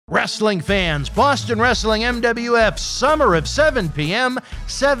Wrestling fans, Boston Wrestling MWF Summer of 7 p.m.,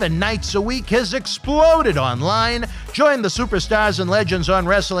 7 nights a week has exploded online. Join the superstars and legends on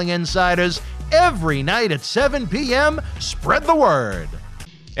Wrestling Insiders every night at 7 p.m. Spread the word.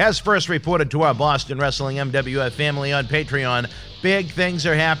 As first reported to our Boston Wrestling MWF family on Patreon, big things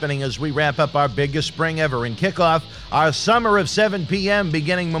are happening as we wrap up our biggest spring ever and kick off our Summer of 7 p.m.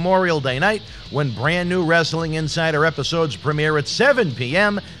 beginning Memorial Day night, when brand new Wrestling Insider episodes premiere at 7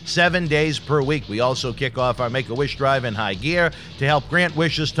 p.m., 7 days per week. We also kick off our Make-A-Wish drive in high gear to help grant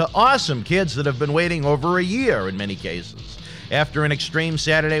wishes to awesome kids that have been waiting over a year in many cases. After an Extreme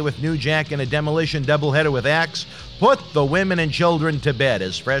Saturday with New Jack and a Demolition doubleheader with Axe, put the women and children to bed.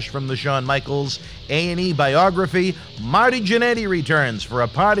 As fresh from the Shawn Michaels A&E biography, Marty Jannetty returns for a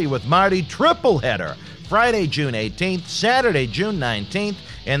Party with Marty tripleheader, Friday, June 18th, Saturday, June 19th,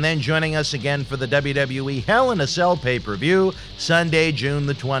 and then joining us again for the WWE Hell in a Cell pay-per-view, Sunday, June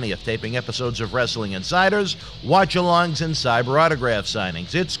the 20th, taping episodes of Wrestling Insiders, watch-alongs, and cyber autograph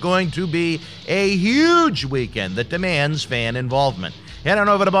signings. It's going to be a huge weekend that demands fan involvement. Head on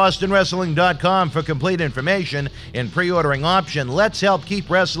over to BostonWrestling.com for complete information and pre-ordering option. Let's help keep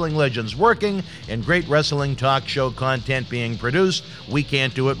wrestling legends working and great wrestling talk show content being produced. We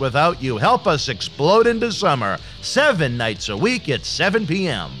can't do it without you. Help us explode into summer. 7 nights a week at 7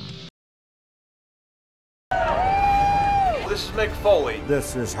 p.m. This is Mick Foley.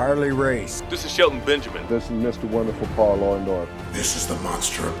 This is Harley Race. This is Shelton Benjamin. This is Mr. Wonderful Paul Orndorff. This is the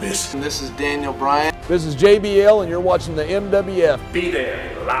Monster Abyss. And this is Daniel Bryan. This is JBL, and you're watching the MWF. Be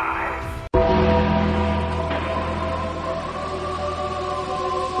there live.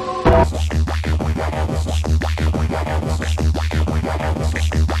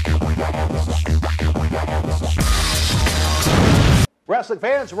 Wrestling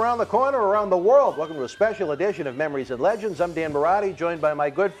fans from around the corner, around the world, welcome to a special edition of Memories and Legends. I'm Dan Marty, joined by my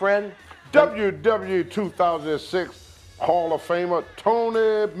good friend, WWE 2006 Hall of Famer,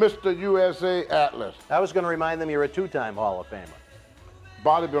 Tony Mr. USA Atlas. I was going to remind them you're a two-time Hall of Famer.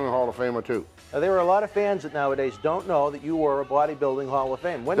 Bodybuilding Hall of Famer, too. Now, there are a lot of fans that nowadays don't know that you were a bodybuilding Hall of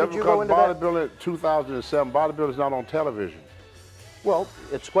Fame. When did you go into that? Bodybuilding 2007, bodybuilding is not on television. Well,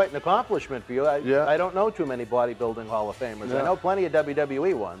 it's quite an accomplishment for you. Yeah. I don't know too many bodybuilding Hall of Famers. Yeah. I know plenty of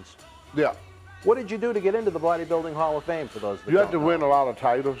WWE ones. Yeah. What did you do to get into the bodybuilding Hall of Fame, for those that You had to win a lot of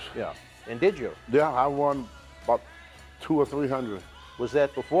titles. Yeah. And did you? Yeah, I won about 200 or 300. Was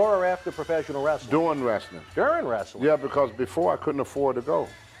that before or after professional wrestling? During wrestling. During wrestling? Yeah, because before I couldn't afford to go.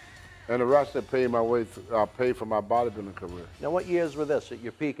 And the wrestling paid my way, paid for my bodybuilding career. Now, what years were this at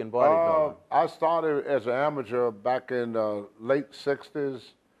your peak in bodybuilding? I started as an amateur back in the late 60s,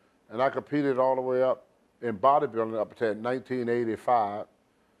 and I competed all the way up in bodybuilding up to 1985.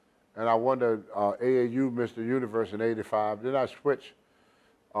 And I won the AAU Mr. Universe in 85. Then I switched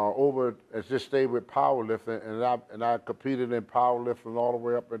over and just stayed with powerlifting, and I competed in powerlifting all the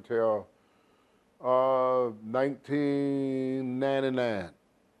way up until 1999.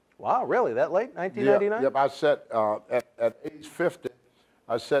 Wow, really? That late? 1999? Yep, I set, at age 50,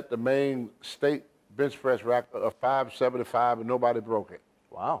 I set the main state bench press rack of 575, and nobody broke it.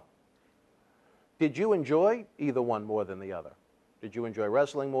 Wow. Did you enjoy either one more than the other? Did you enjoy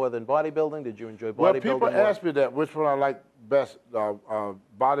wrestling more than bodybuilding? Did you enjoy bodybuilding more? Well, people ask me that, which one I like best,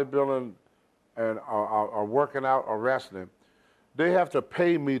 bodybuilding and working out or wrestling. They have to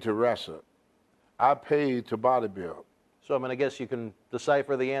pay me to wrestle. I pay to bodybuild. So I'm going to guess you can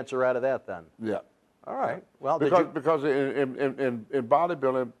decipher the answer out of that then. Yeah. All right. Well, because in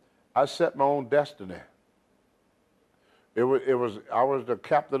bodybuilding, I set my own destiny. I was the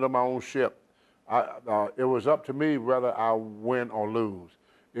captain of my own ship. It was up to me whether I win or lose.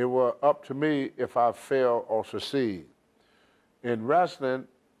 It was up to me if I fail or succeed. In wrestling,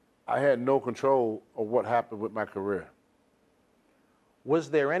 I had no control of what happened with my career. Was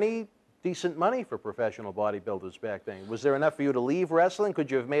there any decent money for professional bodybuilders back then? Was there enough for you to leave wrestling? Could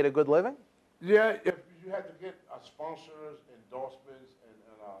you have made a good living? Yeah, if you had to get sponsors, endorsements, and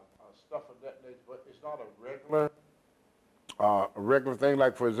stuff of that nature, but it's not a regular thing.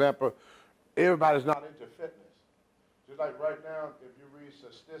 Like, for example, everybody's not into fitness. Just like right now, if you read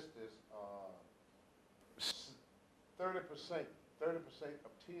statistics, 30%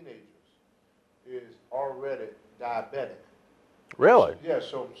 of teenagers is already diabetic. Really? Yeah,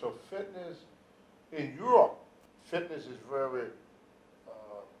 so fitness, in Europe, fitness is very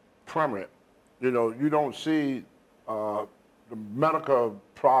prominent. You know, you don't see the medical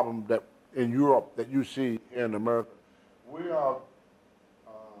problem that in Europe that you see in America. We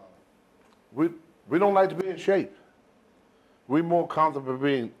don't like to be in shape. We're more comfortable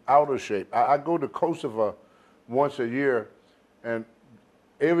being out of shape. I go to Kosovo once a year, and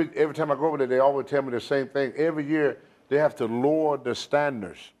every time I go over there, they always tell me the same thing. Every year, they have to lower the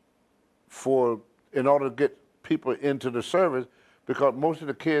standards in order to get people into the service, because most of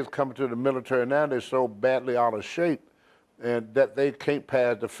the kids coming to the military now, they're so badly out of shape and that they can't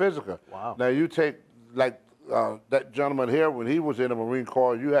pass the physical. Wow. Now you take, like that gentleman here, when he was in the Marine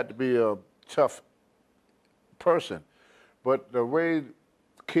Corps, you had to be a tough person. But the way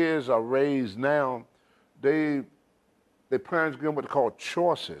kids are raised now, their parents give them what they call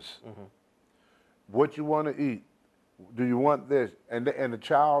choices. Mm-hmm. What you want to eat. Do you want this? And the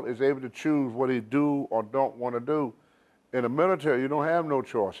child is able to choose what he do or don't want to do. In the military, you don't have no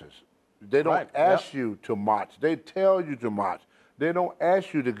choices. They don't ask you to march. They tell you to march. They don't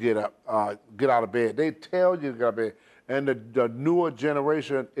ask you to get up, get out of bed. They tell you to get out of bed. And the newer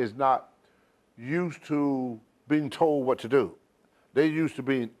generation is not used to being told what to do. They're used to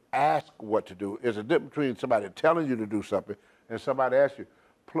being asked what to do. There's a difference between somebody telling you to do something and somebody asks you.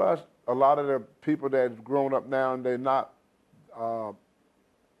 Plus, a lot of the people that's grown up now, and they're not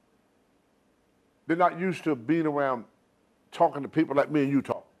used to being around talking to people like me and you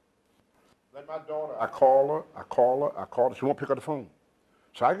talk. Like my daughter, I call her, she won't pick up the phone.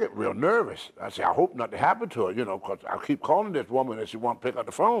 So I get real nervous. I say, I hope nothing happened to her, because I keep calling this woman and she won't pick up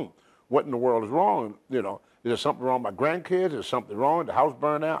the phone. What in the world is wrong? Is there something wrong with my grandkids? Is there something wrong? The house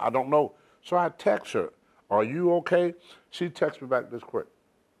burned down? I don't know. So I text her, are you okay? She texts me back this quick.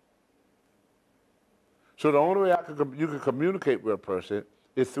 So the only way you can communicate with a person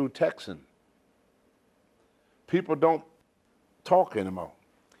is through texting. People don't talk anymore.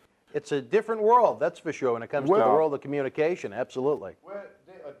 It's a different world, that's for sure, when it comes to the world of communication, absolutely. Well,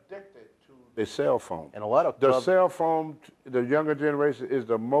 they're addicted to the cell phone. And a lot of the cell phone, the younger generation, is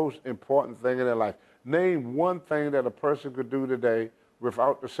the most important thing in their life. Name one thing that a person could do today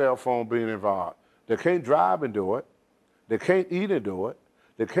without the cell phone being involved. They can't drive and do it. They can't eat and do it.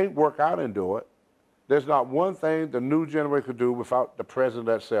 They can't work out and do it. There's not one thing the new generation could do without the presence of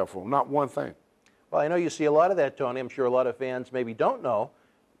that cell phone. Not one thing. Well, I know you see a lot of that, Tony. I'm sure a lot of fans maybe don't know.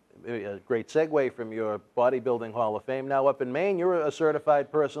 A great segue from your bodybuilding Hall of Fame. Now up in Maine, you're a certified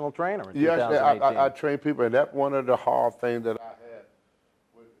personal trainer in 2018. Yes, I train people, and that's one of the hard things that I had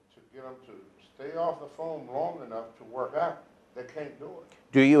to get them to stay off the phone long enough to work out. They can't do it.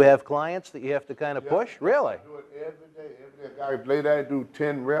 Do you have clients that you have to kind of push? Really? I do it every day. Every day. A guy lay there and do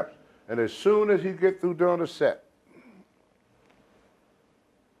 10 reps, and as soon as he gets through doing a set.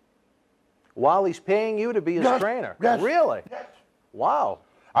 While he's paying you to be his trainer? Yes. Really? Yes. Wow.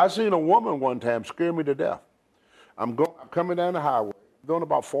 I seen a woman one time scare me to death. I'm coming down the highway, doing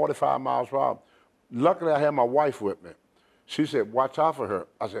about 45 miles per hour. Luckily, I had my wife with me. She said, watch out for her.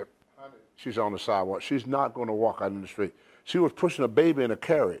 I said, honey, she's on the sidewalk. She's not going to walk out in the street. She was pushing a baby in a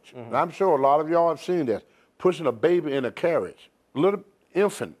carriage. Mm-hmm. And I'm sure a lot of y'all have seen this, pushing a baby in a carriage. A little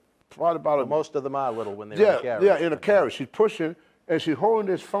infant, probably about most of them are little when they're in a carriage. Yeah, in a carriage. She's pushing, and she's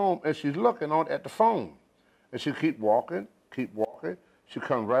holding this phone, and she's looking at the phone. And she keep walking, keep walking. She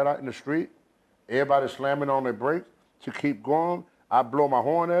comes right out in the street. Everybody slamming on their brakes. She keep going. I blow my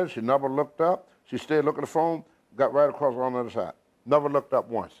horn at her. She never looked up. She stayed looking at the phone, got right across on the other side. Never looked up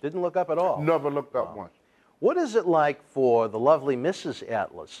once. Didn't look up at all? Never looked up once. What is it like for the lovely Mrs.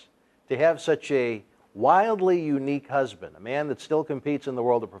 Atlas to have such a wildly unique husband, a man that still competes in the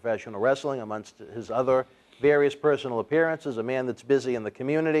world of professional wrestling amongst his other various personal appearances, a man that's busy in the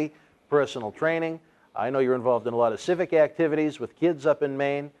community, personal training? I know you're involved in a lot of civic activities with kids up in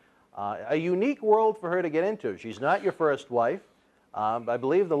Maine. A unique world for her to get into. She's not your first wife. I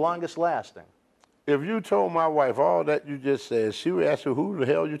believe the longest lasting. If you told my wife all that you just said, she would ask you, who the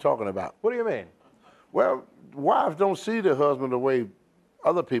hell are you talking about? What do you mean? Well, wives don't see the husband the way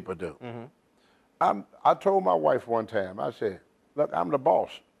other people do. Mm-hmm. I told my wife one time, I said, look, I'm the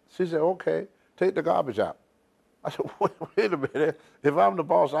boss. She said, okay, take the garbage out. I said, wait a minute. If I'm the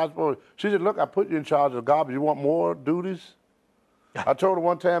boss, I'm supposed to. She said, look, I put you in charge of the garbage. You want more duties? I told her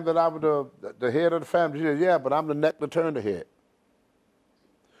one time that I was the head of the family. She said, yeah, but I'm the neck to turn the head.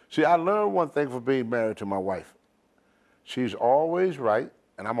 See, I learned one thing from being married to my wife. She's always right,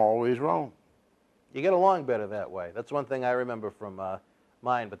 and I'm always wrong. You get along better that way. That's one thing I remember from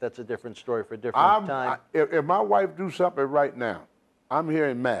mine, but that's a different story for a different time. If my wife do something right now, I'm here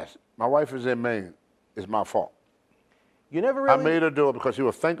in Mass. My wife is in Maine. It's my fault. You never really... I made her do it because she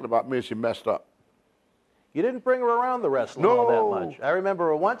was thinking about me and she messed up. You didn't bring her around the wrestling all that much. I remember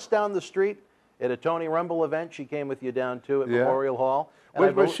her once down the street at a Tony Rumble event. She came with you down too at Memorial Hall.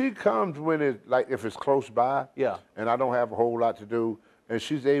 But she comes when it's like if it's close by. Yeah. And I don't have a whole lot to do, and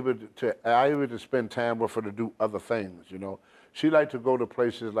she's able to spend time with her to do other things. She likes to go to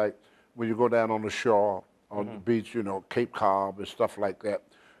places like when you go down on the shore, on the beach, Cape Cod and stuff like that.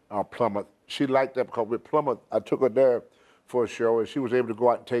 Plymouth. She liked that because with Plymouth, I took her there for a show, and she was able to go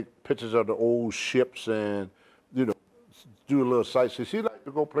out and take pictures of the old ships and, you know, do a little sightseeing. She liked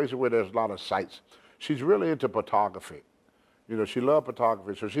to go places where there's a lot of sights. She's really into photography. You know, she loved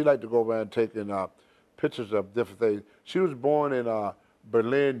photography, so she liked to go around taking pictures of different things. She was born in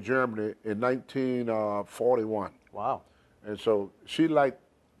Berlin, Germany in 1941. Wow. And so she liked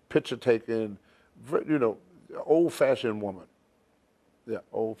picture taking, you know, old-fashioned woman. Yeah,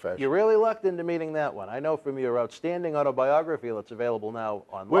 old-fashioned. You really lucked into meeting that one. I know from your outstanding autobiography that's available now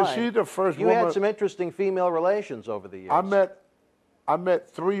online. Well, she's the first woman. You had some interesting female relations over the years. I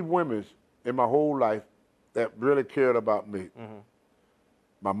met 3 women in my whole life that really cared about me. Mm-hmm.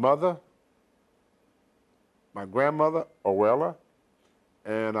 My mother, my grandmother, Orella,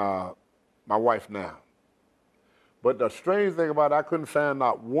 and my wife now. But the strange thing about it, I couldn't find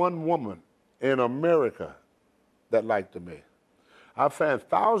not one woman in America that liked me. I found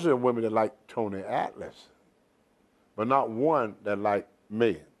thousands of women that liked Tony Atlas, but not one that liked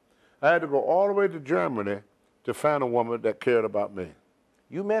me. I had to go all the way to Germany to find a woman that cared about me.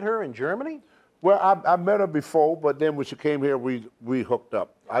 You met her in Germany? Well, I met her before, but then when she came here, we hooked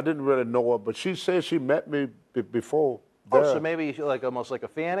up. I didn't really know her, but she said she met me before. Oh, so maybe like almost like a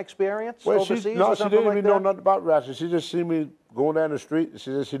fan experience overseas no, or she something didn't like even know nothing about wrestling. She just seen me going down the street, and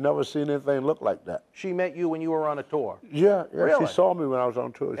she said she never seen anything look like that. She met you when you were on a tour? Yeah, Really? She saw me when I was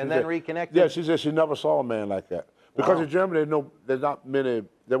on tour. And then reconnected? Yeah, she said she never saw a man like that. Because in Germany,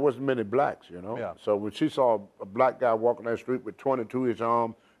 there wasn't many blacks, you know? Yeah. So when she saw a black guy walking down the street with 22-inch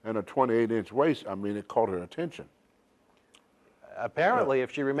arm and a 28-inch waist, I mean, it caught her attention. Apparently,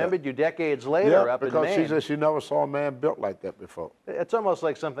 if she remembered you decades later up in Maine. because she said she never saw a man built like that before. It's almost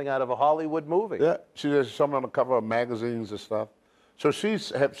like something out of a Hollywood movie. Yeah, she said something on the cover of magazines and stuff. So she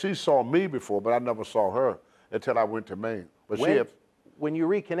saw me before, but I never saw her until I went to Maine. But when you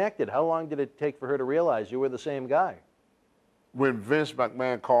reconnected, how long did it take for her to realize you were the same guy? When Vince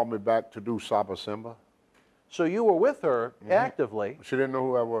McMahon called me back to do Saba Simba. So you were with her actively. She didn't know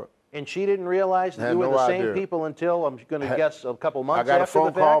who I was. And she didn't realize that you were the same people until, I'm going to guess, a couple months after the fact? I got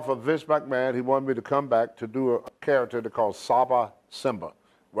a phone call from Vince McMahon. He wanted me to come back to do a character they called Saba Simba,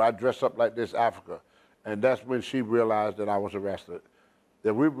 where I dress up like this Africa. And that's when she realized that I was a wrestler.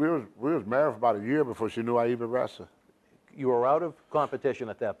 That we was married for about a year before she knew I even wrestled. You were out of competition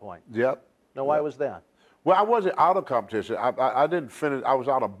at that point? Yep. Now, why was that? Well, I wasn't out of competition. I didn't finish. I was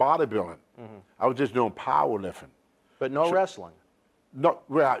out of bodybuilding. Mm-hmm. I was just doing powerlifting. But no wrestling? No,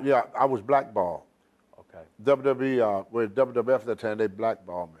 well, yeah, I was blackballed. Okay. WWE, with WWF at the time, they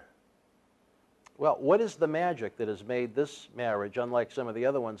blackballed me. Well, what is the magic that has made this marriage, unlike some of the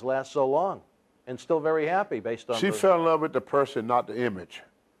other ones, last so long and still very happy based on She fell in love with the person, not the image.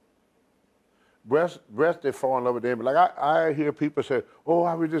 Breast, they fall in love with the image. Like I hear people say, oh,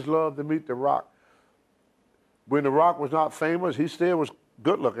 I would just love to meet The Rock. When The Rock was not famous, he still was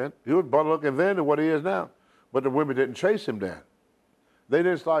good looking. He was better looking then than what he is now. But the women didn't chase him then. They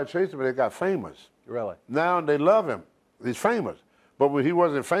didn't start chasing him, but they got famous. Really? Now they love him. He's famous. But when he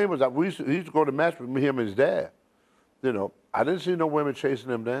wasn't famous, he used to go to match with him and his dad. You know, I didn't see no women chasing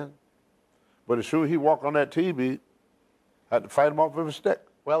him then. But as soon as he walked on that TV, I had to fight him off with a stick.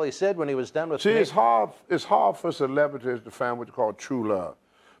 Well, he said when he was done with... See, it's hard for celebrities to find what you call true love,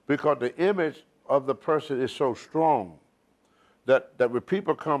 because the image of the person is so strong that when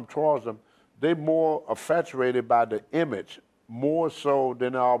people come towards them, they're more infatuated by the image, more so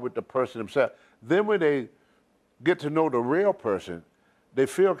than they are with the person themselves. Then when they get to know the real person, they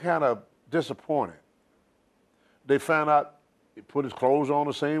feel kind of disappointed. They find out he put his clothes on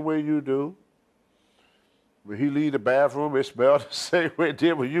the same way you do. When he leave the bathroom, it smells the same way it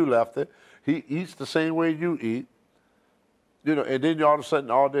did when you left it. He eats the same way you eat. You know, and then all of a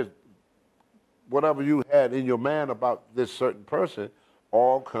sudden, all this, whatever you had in your mind about this certain person,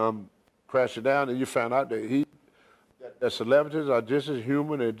 all come crashing down, and you find out that that celebrities are just as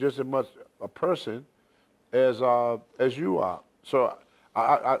human and just as much a person as you are. So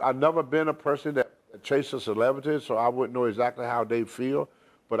I've never been a person that chases celebrities, so I wouldn't know exactly how they feel.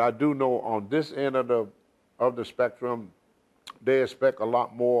 But I do know on this end of the spectrum, they expect a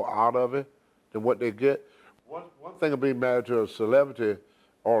lot more out of it than what they get. One thing of being married to a celebrity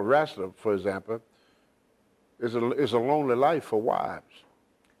or a wrestler, for example, is a lonely life for wives.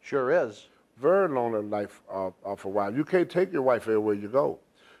 Sure is. Very lonely life for wives. You can't take your wife everywhere you go.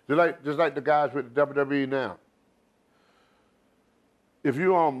 Just like the guys with the WWE now. If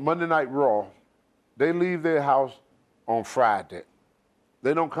you're on Monday Night Raw, they leave their house on Friday.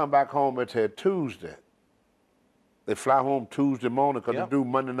 They don't come back home until Tuesday. They fly home Tuesday morning because they do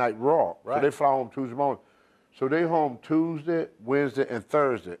Monday Night Raw. Right. So they fly home Tuesday morning. So they home Tuesday, Wednesday, and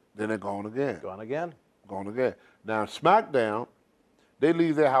Thursday. Then they're gone again. Gone again. Gone again. Now, SmackDown, they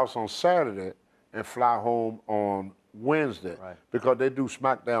leave their house on Saturday and fly home on Wednesday. Right. Because they do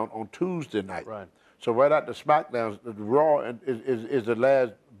SmackDown on Tuesday night. Right. So right after SmackDown, the Raw is the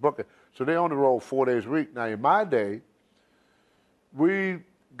last booking. So they on the road 4 days a week. Now, in my day, we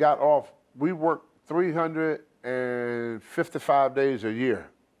got off, we worked 355 days a year.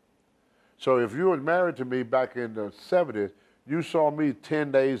 So if you were married to me back in the 70s, you saw me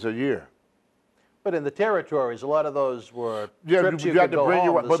 10 days a year. But in the territories, a lot of those were trips you you had could to go bring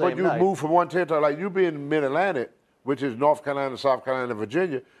home your, the but same you night. move from one territory, like you be in Mid-Atlantic, which is North Carolina, South Carolina,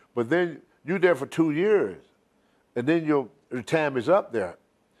 Virginia, but then you there for 2 years, and then your time is up there.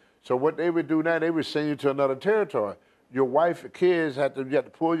 So what they would do now, they would send you to another territory. Your wife and kids you had to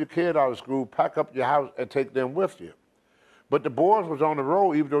pull your kid out of school, pack up your house, and take them with you. But the boys was on the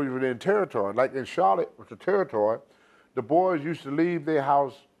road even though you were in territory. Like in Charlotte, which was the territory, the boys used to leave their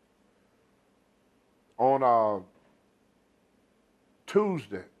house on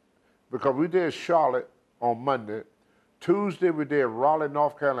Tuesday, because we did Charlotte on Monday. Tuesday we did Raleigh,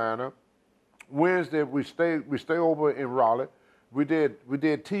 North Carolina. Wednesday we stay over in Raleigh. We did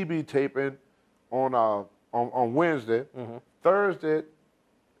TV taping on Wednesday. Mm-hmm. Thursday,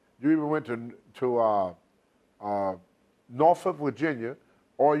 you either went to Norfolk, Virginia,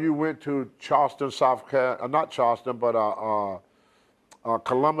 or you went to Charleston, South Carolina. Not Charleston, but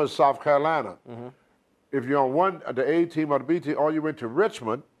Columbus, South Carolina. Mm-hmm. If you're on the A team or the B team, or you went to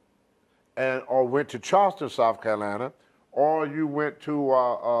Richmond, or went to Charleston, South Carolina, or you went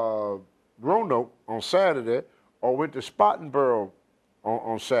to Roanoke on Saturday, or went to Spartanburg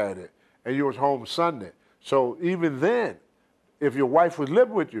on Saturday, and you was home Sunday. So even then, if your wife was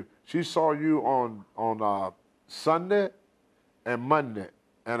living with you, she saw you on Sunday and Monday,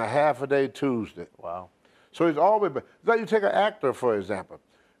 and a half a day Tuesday. Wow. So it's always been, it's like you take an actor, for example.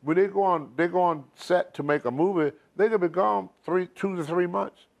 When they go on set to make a movie, they can be gone 2 to 3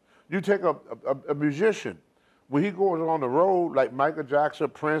 months. You take a musician, when he goes on the road, like Michael Jackson,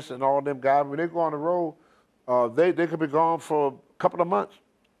 Prince, and all them guys, when they go on the road, they could be gone for a couple of months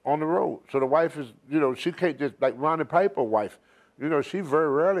on the road. So the wife is, she can't just, like Ronnie Piper's wife, she very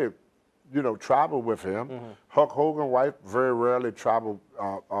rarely, travel with him. Mm-hmm. Hulk Hogan's wife very rarely travel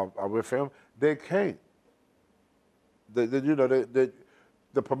with him. They can't.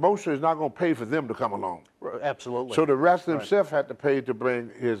 The promoter is not going to pay for them to come along. Absolutely. So the wrestler himself had to pay to bring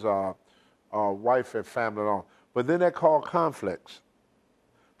his wife and family along. But then they're called conflicts.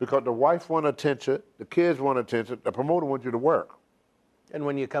 Because the wife wants attention, the kids want attention, the promoter wants you to work. And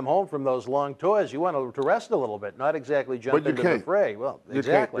when you come home from those long tours, you want to rest a little bit, not exactly jump into the fray. Well,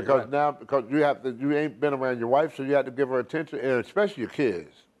 exactly. Because now, you ain't been around your wife, so you have to give her attention, and especially your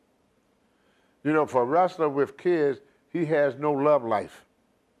kids. For a wrestler with kids, he has no love life.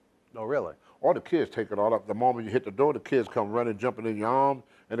 No, really? All the kids take it all up. The moment you hit the door, the kids come running, jumping in your arms,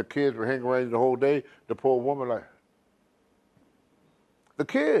 and the kids were hanging around you the whole day. The poor woman like, the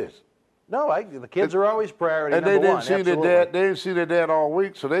kids. No, the kids are always priority and number they one. They didn't see their dad all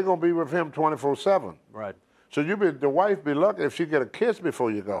week, so they're gonna be with him 24/7. Right. So the wife be lucky if she get a kiss before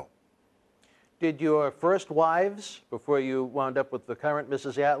you go. Did your first wives, before you wound up with the current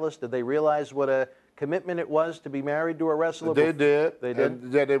Mrs. Atlas, did they realize what a commitment it was to be married to a wrestler? They did. They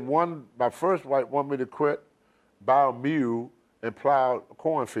did? And my first wife wanted me to quit, buy a mule, and plow a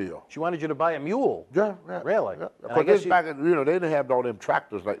cornfield. She wanted you to buy a mule? Yeah. Really? Yeah. Because back in, they didn't have all them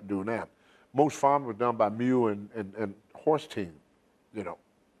tractors like they do now. Most farming was done by mule and horse team,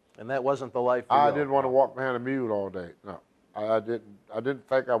 And that wasn't the life for I you? didn't want to walk behind a mule all day. No, I didn't. I didn't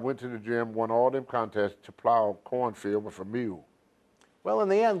think I went to the gym, won all them contests to plow a cornfield with a mule. Well, in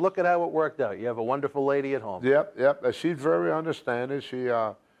the end, look at how it worked out. You have a wonderful lady at home. Yep. She's very understanding. She,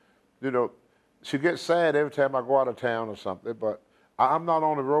 she gets sad every time I go out of town or something, but I'm not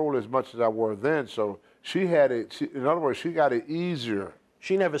on the road as much as I was then, so she had it, in other words, she got it easier.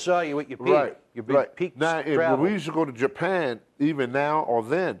 She never saw you at your peak. Right. Your big peak now, when we used to go to Japan, even now or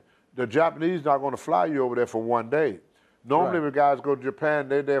then, the Japanese not going to fly you over there for 1 day. Normally, when guys go to Japan,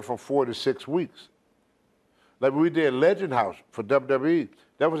 they're there for 4 to 6 weeks. Like we did Legend House for WWE,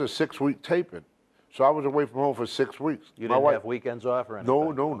 that was a 6-week taping. So I was away from home for 6 weeks. You didn't have weekends off or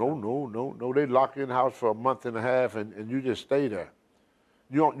anything? No. They lock you in the house for a month and a half, and you just stay there.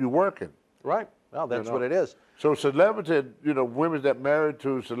 You're working. Right. Well, that's what it is. So celebrity, women that married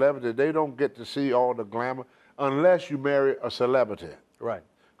to celebrity, they don't get to see all the glamour unless you marry a celebrity. Right.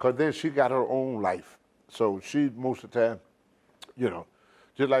 Because then she got her own life. So she, most of the time,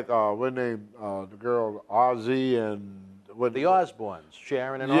 just like the girl Ozzy and The Osbournes,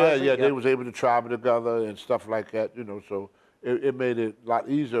 Sharon and yeah, Ozzy? yeah, they was able to travel together and stuff like that, you know, so it made it a lot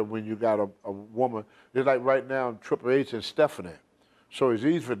easier when you got a woman. It's like right now, Triple H and Stephanie. So it's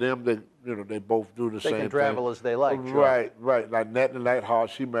easy for them. They both do the same thing. They can travel as they like. Sure. Right, right. Like Natalie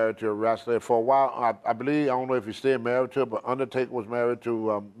Neidhart, she married to a wrestler. For a while, I believe, I don't know if he's still married to her, but Undertaker was married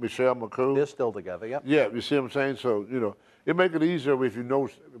to Michelle McCool. They're still together, yep. Yeah, you see what I'm saying? So, you know, it make it easier if you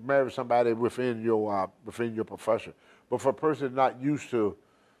marry somebody within your profession. But for a person not used to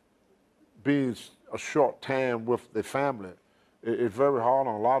being a short time with the family, it's very hard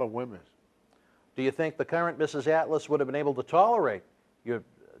on a lot of women. Do you think the current Mrs. Atlas would have been able to tolerate your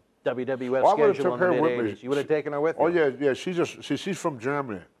WWF schedule in the mid-'80s? You would have taken her with you? Oh, yeah, yeah. She's from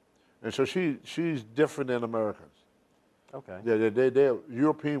Germany, and so she's different than Americans. Okay. Yeah,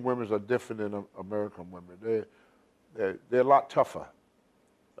 European women are different than American women. They're a lot tougher.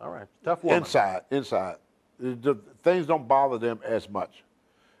 All right, tough woman. Inside. Things don't bother them as much.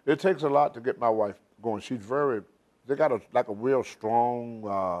 It takes a lot to get my wife going. They got a real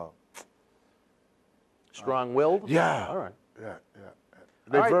strong. Strong-willed? Yeah. All right. Yeah.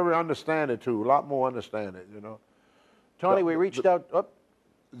 They're very understanding too. A lot more understanding, you know. Tony, we reached out. Oh.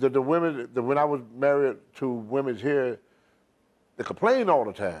 The women, when I was married to women here, they complained all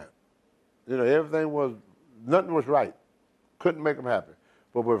the time. You know, nothing was right. Couldn't make them happy.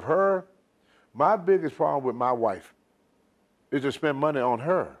 But with her, my biggest problem with my wife is to spend money on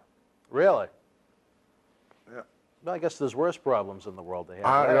her. Really? Yeah. Well, I guess there's worse problems in the world to have.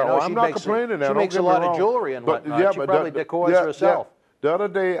 I'm not complaining now. She makes a lot of jewelry and whatnot. She probably decors herself. Yeah. The other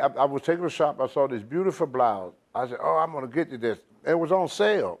day, I was taking a shop. I saw this beautiful blouse. I said, "Oh, I'm gonna get you this." It was on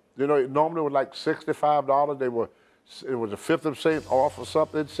sale. You know, normally it was like $65. It was a fifth of cent off or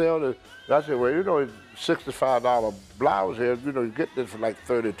something sale. I said, "Well, you know, it's $65 blouse here. You know, you get this for like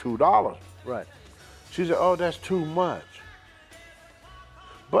 $32." Right. She said, "Oh, that's too much."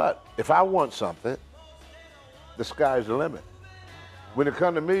 But if I want something, the sky's the limit. When it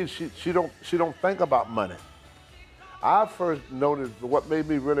comes to me, she don't think about money. I first noticed what made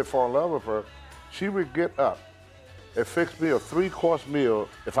me really fall in love with her. She would get up and fix me a 3-course meal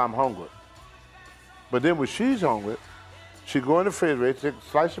if I'm hungry. But then when she's hungry, she'd go in the refrigerator, take a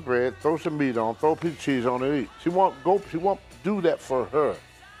slice of bread, throw some meat on, throw a piece of cheese on and eat. She won't do that for her.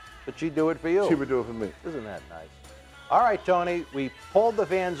 But she'd do it for you. She would do it for me. Isn't that nice? All right, Tony, we polled the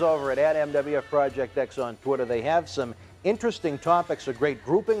fans over at @MWF Project X on Twitter. They have some interesting topics, a great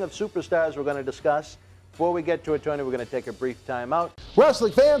grouping of superstars we're going to discuss. Before we get to it, Tony, we're going to take a brief time out.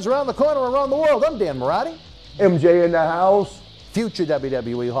 Wrestling fans around the corner, around the world, I'm Dan Marty. MJ in the house. Future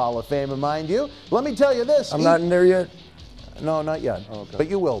WWE Hall of Famer, mind you. Let me tell you this. I'm not in there yet? No, not yet. Oh, okay. But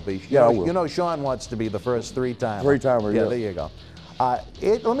you will be. Yeah, I will. You know Sean wants to be the first three-timer. Three-timer, yeah. Yeah, There you go.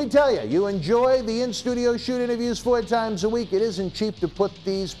 Let me tell you, you enjoy the in-studio shoot interviews 4 times a week. It isn't cheap to put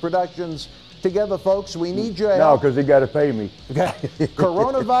these productions together, folks. We need your help. No, because they got to pay me. Okay.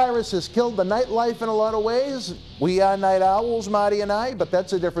 Coronavirus has killed the nightlife in a lot of ways. We are night owls, Marty and I, but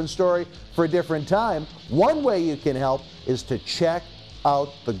that's a different story for a different time. One way you can help is to check out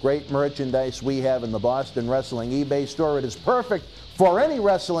the great merchandise we have in the Boston Wrestling eBay store. It is perfect for any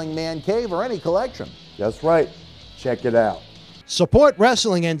wrestling man cave or any collection. That's right. Check it out. Support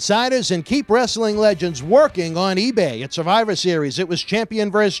Wrestling Insiders and keep wrestling legends working on eBay. At Survivor Series, it was champion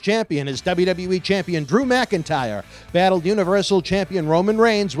versus champion as WWE champion Drew McIntyre battled Universal champion Roman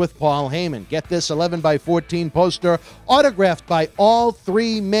Reigns with Paul Heyman. Get this 11x14 poster autographed by all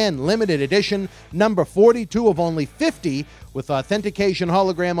 3 men. Limited edition, number 42 of only 50, with authentication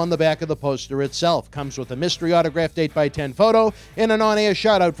hologram on the back of the poster itself. Comes with a mystery autographed 8x10 photo and an on-air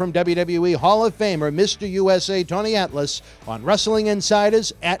shout-out from WWE Hall of Famer Mr. USA Tony Atlas on Wrestling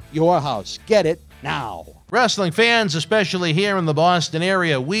Insiders at your house. Get it now. Wrestling fans, especially here in the Boston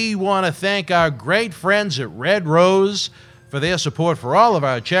area, we want to thank our great friends at Red Rose for their support for all of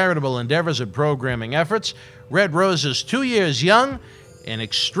our charitable endeavors and programming efforts. Red Rose is 2 years young and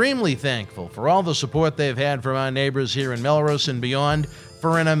extremely thankful for all the support they've had from our neighbors here in Melrose and beyond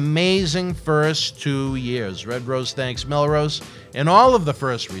for an amazing first 2 years. Red Rose thanks Melrose and all of the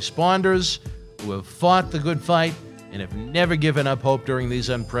first responders who have fought the good fight and have never given up hope during these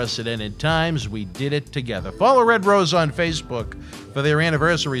unprecedented times. We did it together. Follow Red Rose on Facebook for their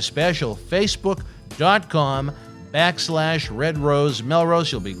anniversary special, facebook.com/Red Rose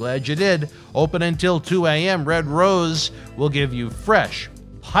Melrose. You'll be glad you did. Open until 2 a.m. Red Rose will give you fresh,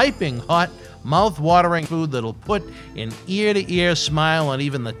 piping hot, mouth-watering food that'll put an ear-to-ear smile on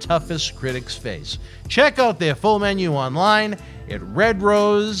even the toughest critic's face. Check out their full menu online at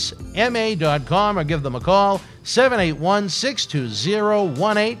redrosema.com or give them a call,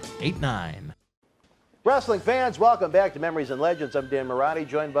 781-620-1889. Wrestling fans, welcome back to Memories and Legends. I'm Dan Marty,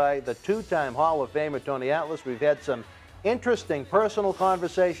 joined by the two-time Hall of Famer Tony Atlas. We've had some interesting personal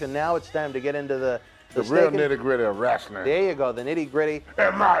conversation. Now it's time to get into the real nitty-gritty of wrestling. There you go, the nitty-gritty.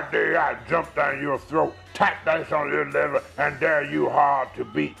 In my day, I jumped down your throat, tap dance on your liver, and dare you hard to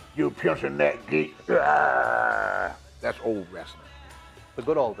beat, you piercing that gate. That's old wrestling. The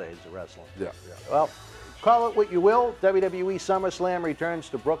good old days of wrestling. Yeah. Well, call it what you will. WWE SummerSlam returns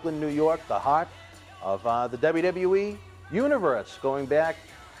to Brooklyn, New York, the heart of the WWE universe, going back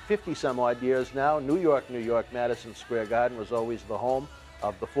 50-some-odd years now. New York, Madison Square Garden was always the home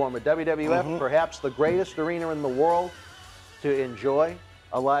of the former WWF, perhaps the greatest arena in the world to enjoy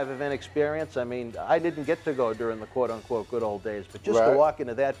a live event experience. I mean, I didn't get to go during the quote-unquote good old days, but just to walk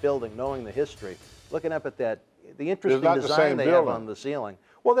into that building, knowing the history, looking up at that, the interesting design they have on the ceiling.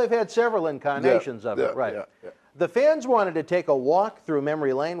 Well, they've had several incarnations of it, right. The fans wanted to take a walk through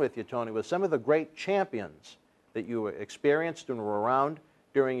memory lane with you, Tony, with some of the great champions that you experienced and were around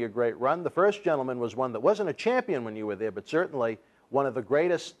during your great run. The first gentleman was one that wasn't a champion when you were there, but certainly one of the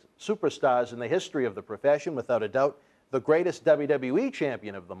greatest superstars in the history of the profession, without a doubt, the greatest WWE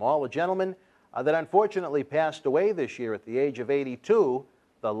champion of them all, a gentleman that unfortunately passed away this year at the age of 82,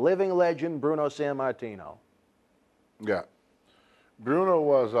 the living legend, Bruno Sammartino. Yeah. Bruno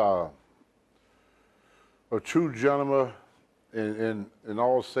was a true gentleman in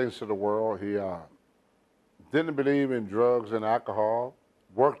all sense of the world. He didn't believe in drugs and alcohol,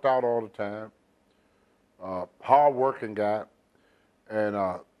 worked out all the time, hard-working guy,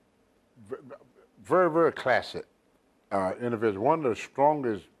 and very, very classic individual. One of the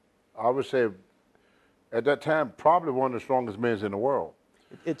strongest, I would say, at that time, probably one of the strongest men in the world.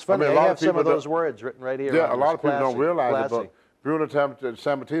 It's funny, I have some of those words written right here. Yeah, a lot of people don't realize it, but Bruno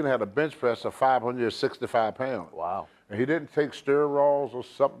Sammartino had a bench press of 565 pounds. Wow. And he didn't take steroids or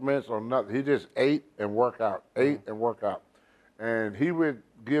supplements or nothing. He just ate and worked out, and worked out. And he would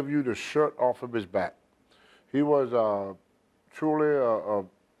give you the shirt off of his back. He was truly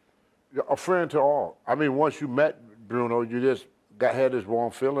a friend to all. I mean, once you met Bruno, you just had this warm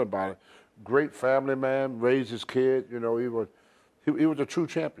feeling about it. Great family man, raised his kid. You know, he was a true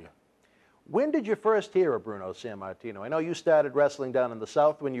champion. When did you first hear of Bruno Sammartino? I know you started wrestling down in the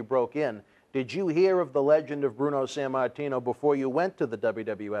South when you broke in. Did you hear of the legend of Bruno Sammartino before you went to the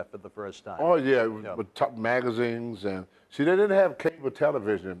WWF for the first time? Oh, yeah, with top magazines. And see, they didn't have cable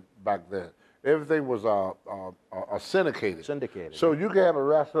television back then. Everything was syndicated. Syndicated. So you could have a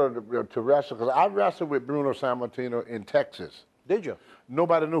wrestler to wrestle, because I wrestled with Bruno Sammartino in Texas. Did you?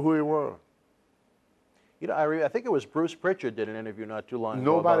 Nobody knew who he was. You know, I think it was Bruce Pritchard did an interview not too long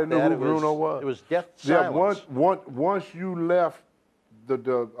ago. Nobody knew who Bruno was. It was death silence. Yeah, once you left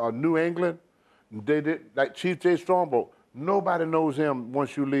the New England, they did, like Chief J. Strongbow, nobody knows him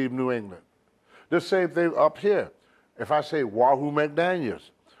once you leave New England. The same thing up here. If I say Wahoo McDaniels,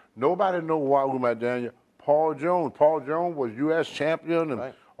 nobody knows Wahoo McDaniels. Paul Jones was U.S. champion,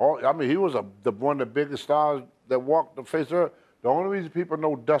 and I mean, he was one of the biggest stars that walked the face of the earth. The only reason people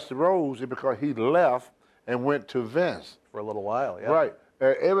know Dusty Rhodes is because he left and went to Vince. For a little while, yeah. Right.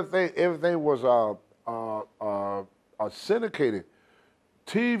 Everything was syndicated.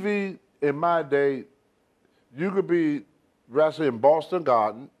 TV, in my day, you could be wrestling in Boston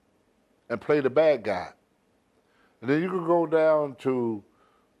Garden and play the bad guy. And then you could go down to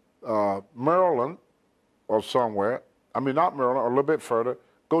Maryland or somewhere, I mean, not Maryland, a little bit further,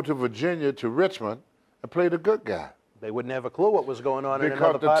 go to Virginia, to Richmond, and play the good guy. They wouldn't have a clue what was going on in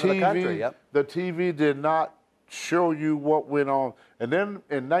another part of the country. Yep. The TV did not show you what went on. And then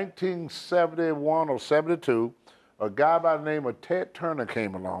in 1971 or 72, a guy by the name of Ted Turner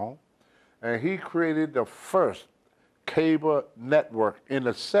came along, and he created the first cable network in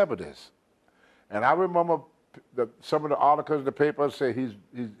the 70s. And I remember some of the articles in the paper say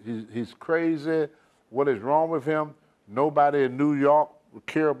he's crazy. What is wrong with him? Nobody in New York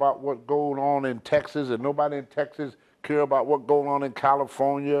care about what's going on in Texas, and nobody in Texas care about what's going on in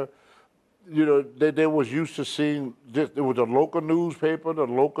California. You know, they was used to seeing just, it was a local newspaper, the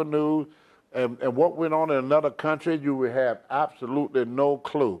local news, and what went on in another country, you would have absolutely no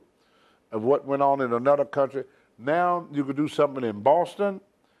clue of what went on in another country. Now you could do something in Boston,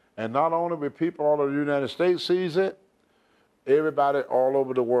 and not only will people all over the United States sees it, everybody all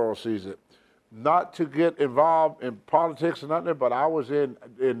over the world sees it. Not to get involved in politics or nothing, but I was in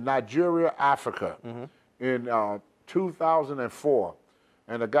Nigeria, Africa, in 2004,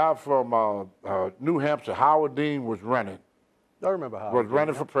 and a guy from New Hampshire, Howard Dean, was running. I remember Howard. Was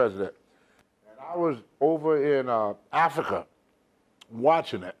running for president. And I was over in Africa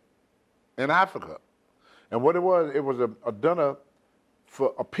watching it, in Africa. And what it was a dinner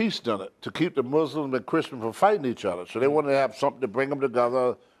for a peace dinner to keep the Muslims and Christians from fighting each other. So they wanted to have something to bring them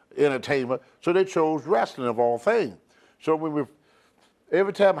together, entertainment. So they chose wrestling of all things. So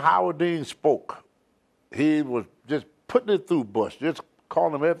every time Howard Dean spoke, he was just putting it through Bush, just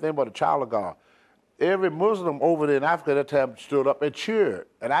calling him everything but a child of God. Every Muslim over there in Africa at that time stood up and cheered.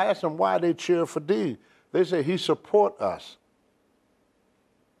 And I asked them why they cheered for Dean. They said he support us.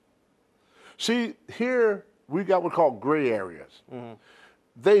 See, here we got what's called gray areas.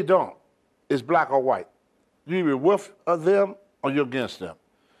 They don't. It's black or white. You either with them or you're against them.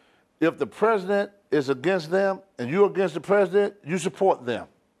 If the president is against them and you're against the president, you support them.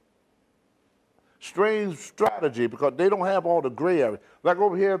 Strange strategy because they don't have all the gray areas. Like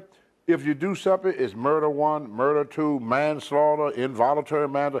over here, if you do something, it's murder 1, murder 2, manslaughter, involuntary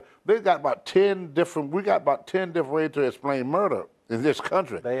manslaughter. We got about 10 different ways to explain murder in this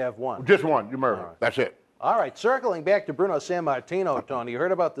country. They have one. Just one, you murder. Right. That's it. All right, circling back to Bruno Sammartino, Tony, you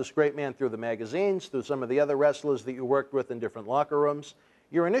heard about this great man through the magazines, through some of the other wrestlers that you worked with in different locker rooms.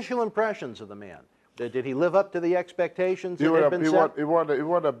 Your initial impressions of the man, did he live up to the expectations that had been set?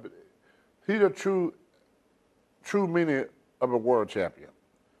 He's a true meaning of a world champion.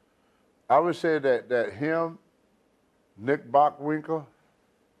 I would say that him, Nick Bockwinkel,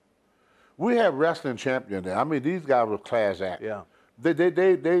 we have wrestling champions there. I mean, these guys were class act. Yeah.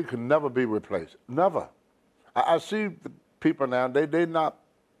 They could never be replaced. Never. I see the people now, they're not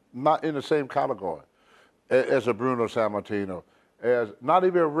in the same category as a Bruno Sammartino, as not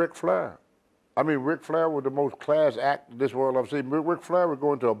even a Ric Flair. I mean, Ric Flair was the most class act in this world I've seen. Ric Flair would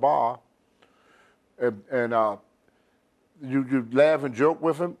go into a bar and you laugh and joke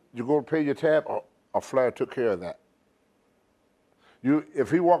with him, you go to pay your tab, a Flair took care of that.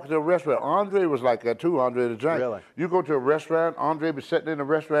 If he walked into a restaurant, Andre was like that too, Andre the Giant. Really? You go to a restaurant, Andre be sitting in the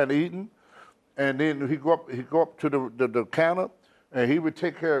restaurant eating, and then he go up to the counter, and he would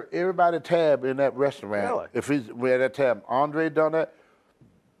take care of everybody's tab in that restaurant. Really? If he's at that tab. Andre done that.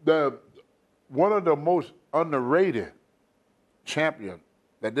 One of the most underrated champions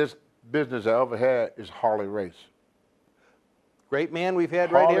that this business has ever had is Harley Race. Great man we've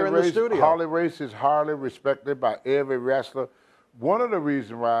had right here in the studio. Harley Race is highly respected by every wrestler. One of the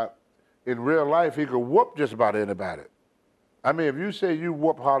reasons why, in real life, he could whoop just about anybody. I mean, if you say you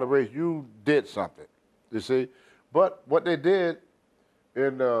whoop Harley Race, you did something, you see? But what they did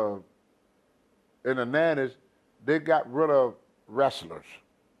in the 90s, they got rid of wrestlers.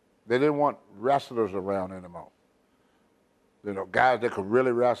 They didn't want wrestlers around anymore. You know, guys that could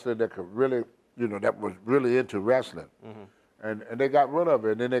really wrestle, that could really, that was really into wrestling. And they got rid of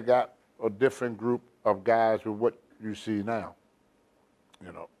it. And then they got a different group of guys with what you see now.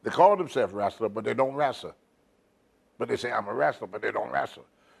 You know, they call themselves wrestler, but they don't wrestle. But they say, I'm a wrestler, but they don't wrestle.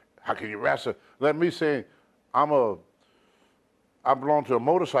 How can you wrestle? Let me say, I belong to a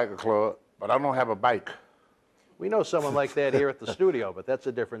motorcycle club, but I don't have a bike. We know someone like that here at the studio, but that's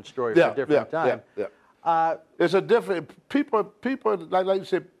a different story for a different time. It's a different, people like you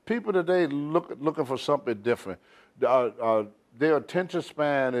said, people today looking for something different. Their attention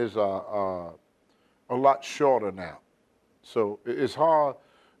span is a lot shorter now. So it's hard.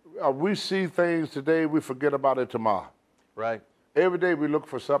 We see things today, we forget about it tomorrow. Right. Every day we look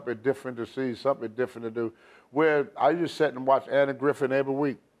for something different to see, something different to do. Where I just sat and watch Anna Griffin every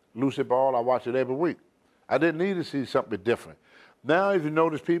week. Lucy Ball, I watch it every week. I didn't need to see something different. Now, if you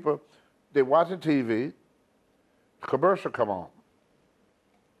notice people, they're watching TV, commercial come on.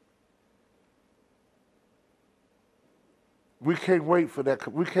 We can't wait for that.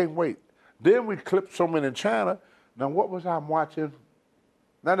 We can't wait. Then we clip something in China. Now, what was I watching?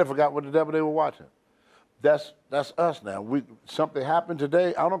 Now they forgot what the devil they were watching. That's us now. Something happened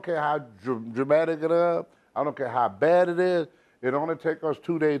today. I don't care how dramatic it is. I don't care how bad it is. It only takes us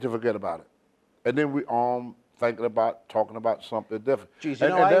 2 days to forget about it. And then we talking about something different. Jeez,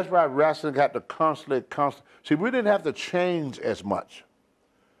 and that's why wrestling got to constantly. See, we didn't have to change as much.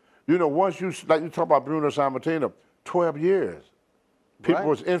 You know, once you talk about Bruno Sammartino, 12 years. People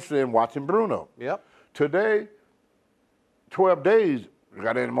was interested in watching Bruno. Yep. Today, 12 days, you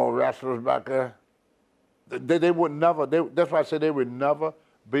got any more wrestlers back there? They would never, that's why I said they would never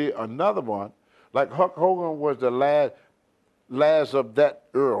be another one. Like Hulk Hogan was the last of that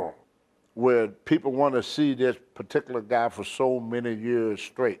era where people want to see this particular guy for so many years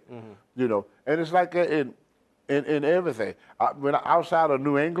straight, you know. And it's like that in everything. When outside of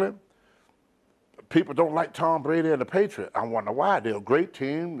New England, people don't like Tom Brady and the Patriots. I wonder why. They're a great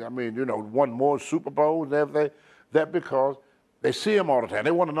team. I mean, you know, won more Super Bowls and everything. That's because they see him all the time.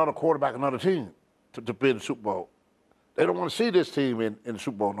 They want another quarterback, another team to be in the Super Bowl. They don't want to see this team in the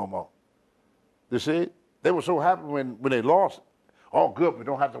Super Bowl no more. You see? They were so happy when they lost. Oh, good, we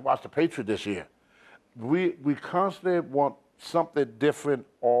don't have to watch the Patriot this year. We constantly want something different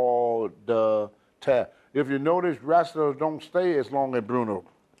all the time. If you notice, wrestlers don't stay as long as Bruno.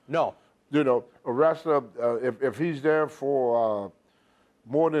 No. You know, a wrestler, if he's there for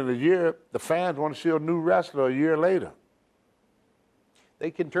more than a year, the fans want to see a new wrestler a year later.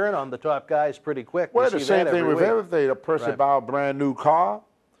 They can turn on the top guys pretty quick. Well, We the see same that thing every with week. everything. A person buy a brand new car,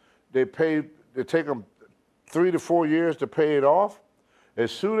 they take them 3 to 4 years to pay it off.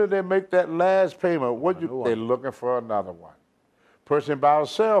 As soon as they make that last payment, they're looking for another one. Person buys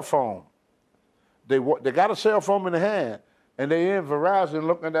a cell phone. They got a cell phone in the hand, and they in Verizon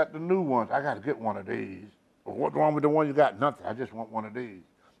looking at the new ones. I got to get one of these. Well, what's wrong with the one you got? Nothing. I just want one of these.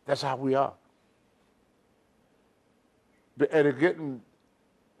 That's how we are. And it's getting.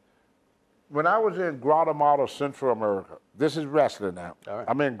 When I was in Guatemala, Central America, this is wrestling now. All right.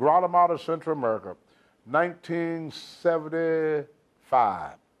 I'm in Guatemala, Central America,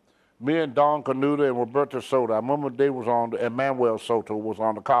 1975. Me and Don Canuta and Roberto Soto, I remember they was on, and Manuel Soto was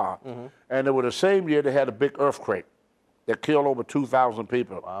on the car. And it was the same year they had a big earthquake that killed over 2,000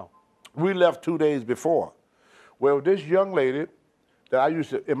 people. Wow. We left 2 days before. Well, this young lady that I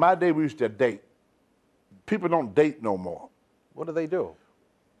used to, in my day, we used to date. People don't date no more. What do they do?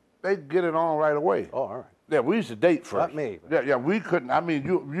 They get it on right away. Oh, all right. Yeah, we used to date first. Not me. Yeah, we couldn't. I mean,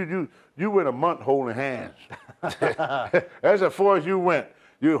 you went a month holding hands. That's as far as you went.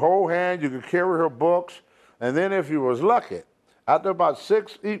 You hold hands, you could carry her books, and then if you was lucky, after about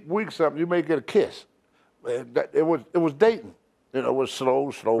 6 weeks something, you may get a kiss. It was dating. You know, it was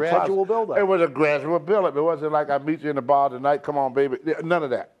slow Gradual process. build-up. It was a gradual build-up. It wasn't like I meet you in the bar tonight, come on, baby. None of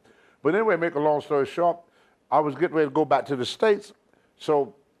that. But anyway, make a long story short, I was getting ready to go back to the States.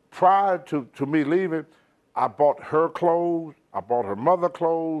 So prior to me leaving, I bought her clothes, I bought her mother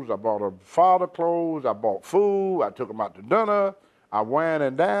clothes, I bought her father clothes, I bought food, I took them out to dinner, I went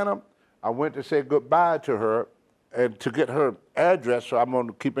and dined them. I went to say goodbye to her and to get her address, so I'm going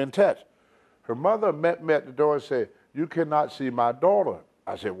to keep in touch. Her mother met me at the door and said, "You cannot see my daughter."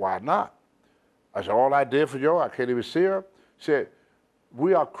 I said, "Why not?" I said, "All I did for you, I can't even see her." She said,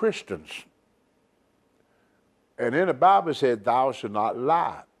 "We are Christians. And in the Bible it said, thou shalt not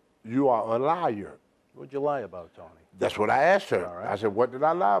lie. You are a liar." What'd you lie about, Tony? That's what I asked her. All right. I said, "What did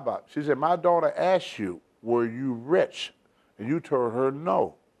I lie about?" She said, "My daughter asked you, were you rich?" And you told her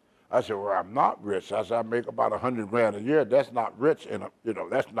no. I said, "Well, I'm not rich." I said, "I make about 100 grand a year. That's not rich.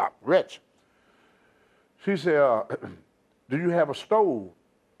 That's not rich." She said, "Do you have a stove?"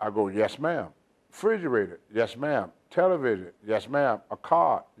 I go, "Yes, ma'am." "Refrigerator?" "Yes, ma'am." "Television?" "Yes, ma'am." "A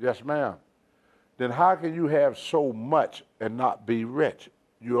car?" "Yes, ma'am." "Then how can you have so much and not be rich?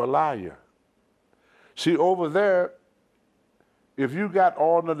 You're a liar." See, over there, if you got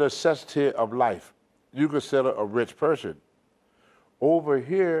all the necessity of life, you consider a rich person. Over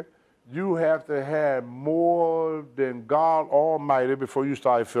here, you have to have more than God Almighty before you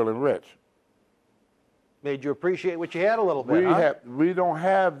start feeling rich. Made you appreciate what you had a little bit, huh? We don't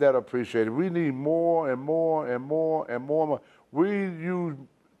have that appreciated. We need more and more and more and more. We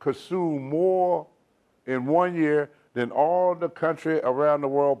consume more in 1 year than all the country around the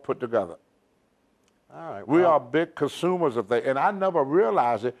world put together. All right. We are big consumers of things, and I never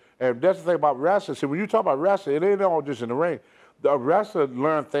realized it. And that's the thing about wrestling. See, when you talk about wrestling, it ain't all just in the ring. The wrestler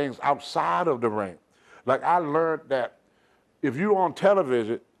learn things outside of the ring. Like I learned that if you on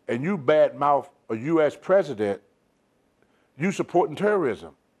television and you badmouth a U.S. president, you supporting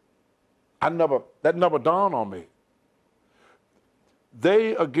terrorism. That never dawned on me.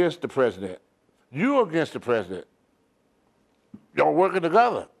 They against the president. You against the president. Y'all working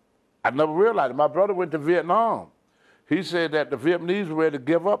together. I never realized it. My brother went to Vietnam. He said that the Vietnamese were ready to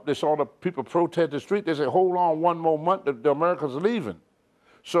give up. They saw the people protest the street. They said, "Hold on one more month, the Americans are leaving."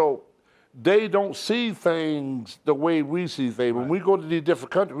 So they don't see things the way we see things. When we go to these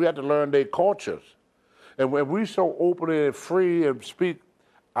different countries, we have to learn their cultures. And when we so open and free and speak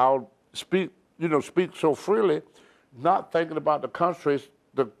so freely, not thinking about the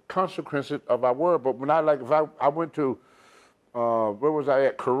consequences of our word. But when I went to, where was I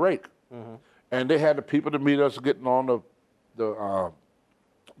at? Kuwait. And they had the people to meet us getting on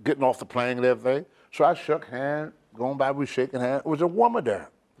getting off the plane and everything. So I shook hands, going by, we shaking hands. It was a woman there.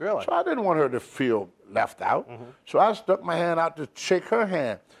 Really? So I didn't want her to feel left out. So I stuck my hand out to shake her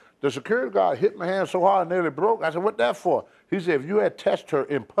hand. The security guard hit my hand so hard, I nearly broke. I said, "What that for?" He said, "If you had touched her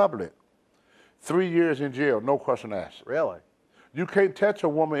in public, 3 years in jail, no question asked." Really? You can't touch a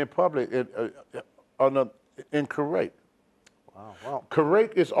woman in public in Kuwait. Wow. Well,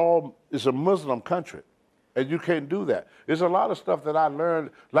 Kuwait is a Muslim country, and you can't do that. There's a lot of stuff that I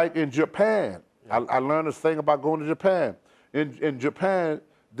learned, like in Japan. I learned this thing about going to Japan. In Japan,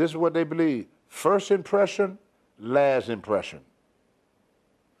 this is what they believe. First impression, last impression.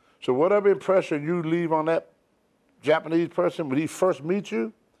 So whatever impression you leave on that Japanese person, when he first meets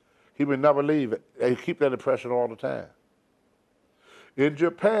you, he will never leave it. They keep that impression all the time. In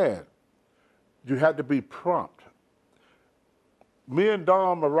Japan, you have to be prompt. Me and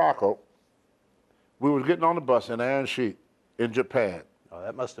Don Morocco, we was getting on the bus in Iron Sheet in Japan. Oh,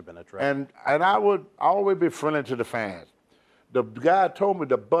 that must have been a trip. And I would always be friendly to the fans. The guy told me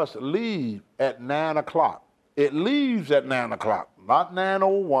the bus leaves at 9 o'clock. It leaves at 9 o'clock, not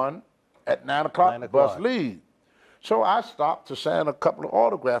 9:01. At 9 o'clock, the bus leaves. So I stopped to sign a couple of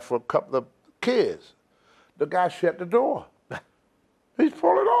autographs for a couple of kids. The guy shut the door. He's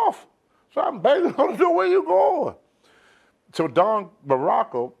pulling off. So I'm banging on the door, where you going? So Don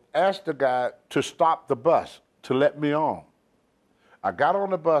Morocco asked the guy to stop the bus, to let me on. I got on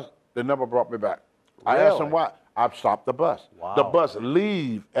the bus, they never brought me back. I asked him why. I've stopped the bus. Wow. The bus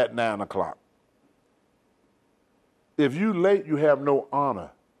leaves at 9 o'clock. If you late, you have no honor.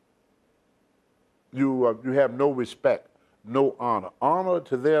 You have no respect, no honor. Honor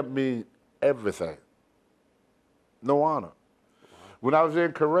to them means everything. No honor. Wow. When I was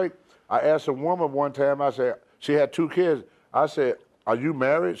in Kuwait, I asked a woman one time, I said, she had 2 kids. I said, are you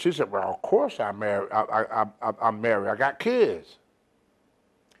married? She said, well, of course I'm married. I'm married. I got kids.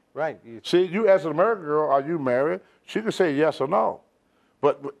 Right. See, you ask an American girl, are you married? She can say yes or no.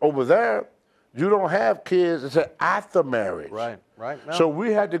 But over there, you don't have kids until after marriage. Right, right. No. So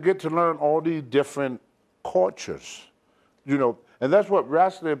we had to get to learn all these different cultures, you know. And that's what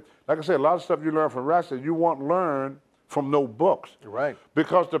wrestling, like I said, a lot of stuff you learn from wrestling, you won't learn from no books. Right.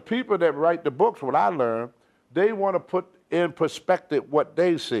 Because the people that write the books, what I learned, they want to put in perspective what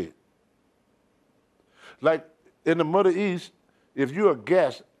they see. Like in the Middle East, if you're a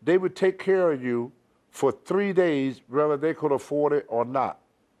guest, they would take care of you for 3 days, whether they could afford it or not.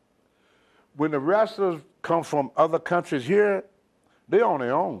 When the wrestlers come from other countries here, they're on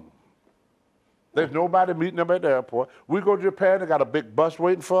their own. There's nobody meeting them at the airport. We go to Japan, they got a big bus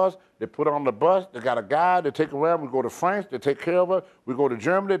waiting for us. They put on the bus, they got a guide, they take around. We go to France, they take care of us. We go to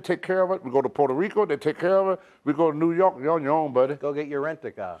Germany, they take care of us. We go to Puerto Rico, they take care of us. We go to New York, you're on your own, buddy. Go get your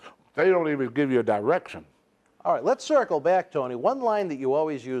rent-a-car. They don't even give you a direction. All right, let's circle back, Tony. One line that you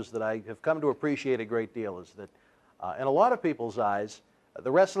always use that I have come to appreciate a great deal is that in a lot of people's eyes, the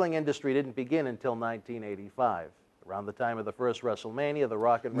wrestling industry didn't begin until 1985. Around the time of the first WrestleMania, the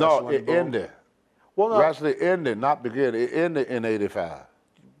Rock and Wrestling No, it boom. ended. Well, no. Wrestling ended, not begin. It ended in 85.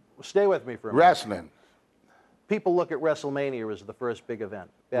 Stay with me for a minute. Wrestling. People look at WrestleMania as the first big event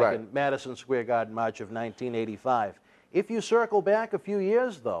back Right. in Madison Square Garden, March of 1985. If you circle back a few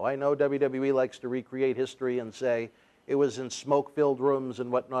years, though, I know WWE likes to recreate history and say it was in smoke-filled rooms and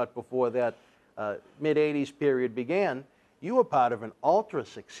whatnot before that mid-'80s period began. You were part of an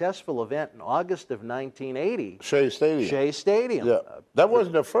ultra-successful event in August of 1980. Shea Stadium. Shea Stadium. Yeah. That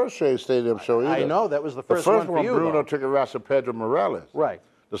wasn't the first Shea Stadium show either. I know, that was the The first first one for you, Bruno though. took a wrestle Pedro Morales. Right.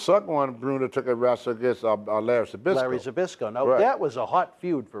 The second one, Bruno took a wrestle against Larry Zbyszko. Larry Zbyszko. Now, Right. that was a hot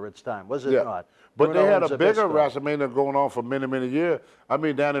feud for its time, was it Yeah. not? But Bruno they had and a bigger Zbyszko. WrestleMania going on for many, many years. I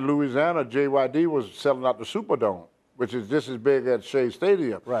mean, down in Louisiana, JYD was selling out the Superdome, which is just as big as Shea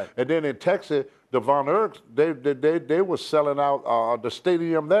Stadium. Right. And then in Texas, the Von Erichs, they were selling out the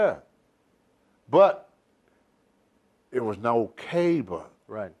stadium there. But it was no cable.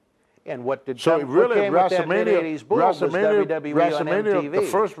 Right. And what did So what really, came with that WrestleMania, mid-'80s boom was WWE on MTV. the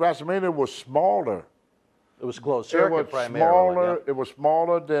first WrestleMania was smaller. It was closed It was circuit primarily. smaller. Yeah. It was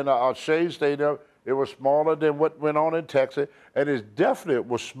smaller than Shea Stadium. It was smaller than what went on in Texas, and it definitely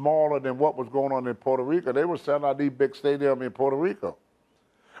was smaller than what was going on in Puerto Rico. They were selling out these big stadiums in Puerto Rico,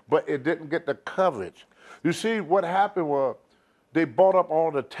 but it didn't get the coverage. You see, what happened was they bought up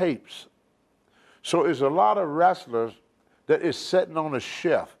all the tapes, so it's a lot of wrestlers that is sitting on a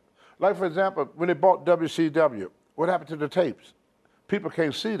shelf. Like for example, when they bought WCW, what happened to the tapes? People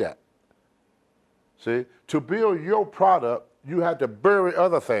can't see that. See, to build your product, you have to bury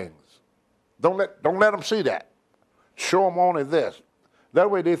other things. Don't let them see that. Show them only this. That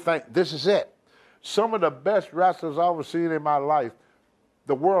way they think this is it. Some of the best wrestlers I've ever seen in my life,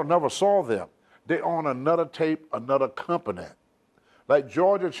 the world never saw them. They own another tape, another company. Like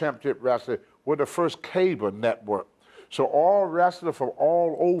Georgia Championship Wrestling was the first cable network. So all wrestlers from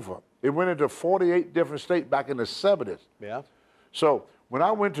all over. It went into 48 different states back in the 70s. Yeah. So when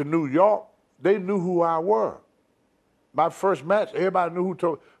I went to New York, they knew who I were. My first match, everybody knew who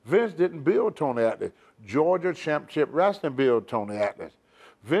Tony. Vince didn't build Tony Atlas. Georgia Championship Wrestling built Tony Atlas.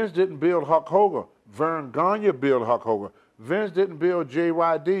 Vince didn't build Hulk Hogan. Vern Gagne built Hulk Hogan. Vince didn't build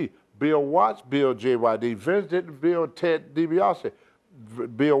JYD. Bill Watts built JYD. Vince didn't build Ted DiBiase.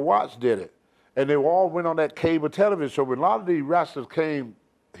 Bill Watts did it. And they all went on that cable television. So when a lot of these wrestlers came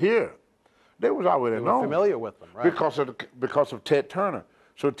here, they was already known. Familiar with them, right? Because of Ted Turner.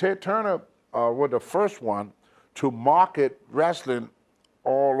 So Ted Turner was the first one to market wrestling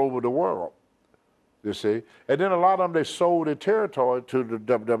all over the world, you see. And then a lot of them, they sold their territory to the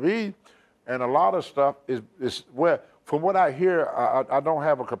WWE, and a lot of stuff is well, from what I hear, I don't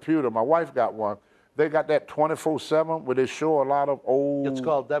have a computer. My wife got one. They got that 24/7 where they show a lot of old... It's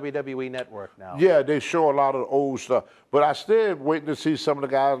called WWE Network now. Yeah, they show a lot of old stuff. But I still waiting to see some of the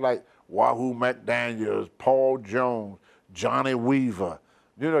guys like Wahoo McDaniels, Paul Jones, Johnny Weaver.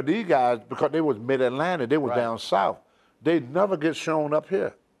 You know, these guys, because they was mid-Atlantic, they was down south. They never get shown up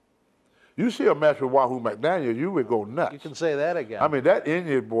here. You see a match with Wahoo McDaniel, you would go nuts. You can say that again. I mean, that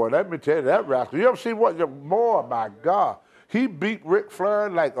Indian boy, let me tell you, that rascal. You ever see what, more, my God. He beat Ric Flair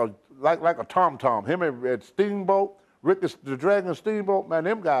like a tom-tom. Him and Steamboat, Rick the Dragon Steamboat, man,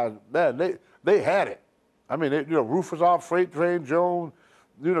 them guys, man, they had it. I mean, you know, Rufus off, Freight Train, Jones,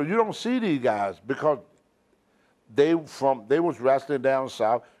 you know, you don't see these guys because they was wrestling down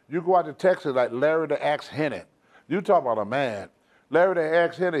south. You go out to Texas like Larry the Axe Hennig. You talk about a man. Larry the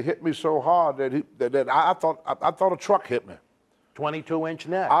Axe Hennig hit me so hard that I thought a truck hit me. 22-inch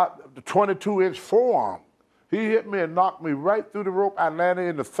neck. The 22-inch forearm. He hit me and knocked me right through the rope. I landed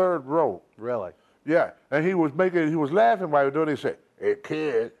in the third row. Really? Yeah. And he was laughing while he was doing it. He said, "Hey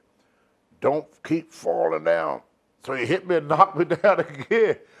kid, don't keep falling down." So he hit me and knocked me down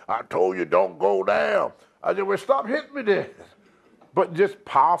again. I told you don't go down. I said, well, stop hitting me then. But just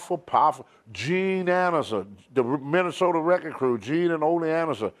powerful, powerful. Gene Anderson, the Minnesota Wrecking Crew, Gene and Ole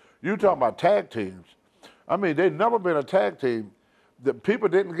Anderson. You talking about tag teams. I mean, they'd never been a tag team. The people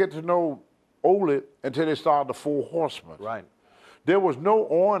didn't get to know Ole until they started the Four Horsemen. Right. There was no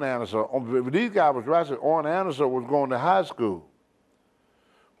Orrin Anderson. When these guys was wrestling, Orrin Anderson was going to high school.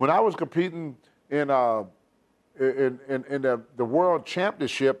 When I was competing in the World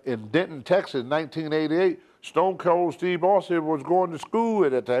Championship in Denton, Texas, 1988, Stone Cold Steve Austin was going to school at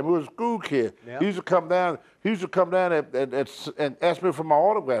that time. He was a school kid. Yep. He used to come down. And ask me for my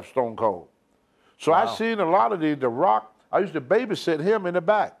autograph, Stone Cold. So I seen a lot of these. The Rock, I used to babysit him in the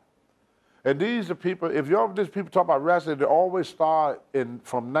back. And these are people. If these people talk about wrestling, they always start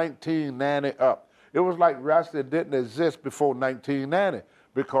from 1990 up. It was like wrestling didn't exist before 1990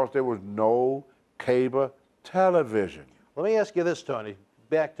 because there was no cable television. Let me ask you this, Tony.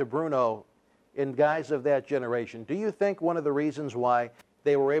 Back to Bruno. In guys of that generation, do you think one of the reasons why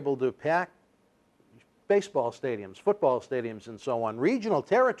they were able to pack baseball stadiums, football stadiums, and so on, regional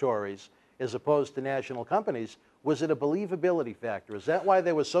territories as opposed to national companies, was it a believability factor? Is that why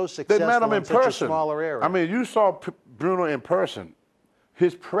they were so successful they met him in such a smaller area? I mean, you saw Bruno in person.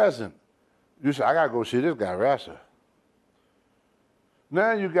 His presence. You said, I got to go see this guy wrestle.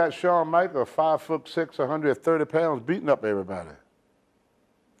 Now you got Shawn Michaels, 5'6", 130 pounds, beating up everybody.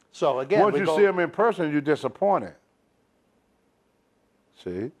 So again, once you see him in person, you're disappointed.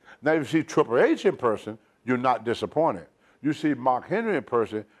 See? Now if you see Triple H in person, you're not disappointed. You see Mark Henry in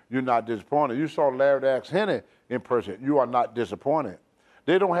person, you're not disappointed. You saw Larry the Axe Hennig in person, you are not disappointed.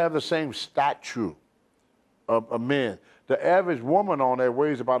 They don't have the same stature of men. The average woman on there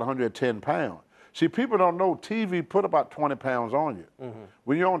weighs about 110 pounds. See, people don't know TV put about 20 pounds on you. Mm-hmm.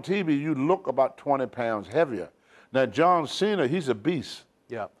 When you're on TV, you look about 20 pounds heavier. Now, John Cena, he's a beast.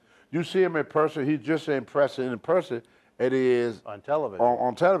 Yeah. You see him in person, he's just as impressive in person as he is on television.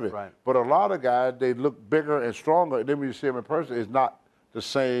 On television. Right. But a lot of guys, they look bigger and stronger, and then when you see them in person, it's not the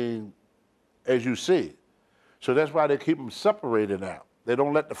same as you see. So that's why they keep them separated now. They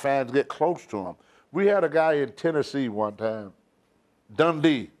don't let the fans get close to them. We had a guy in Tennessee one time,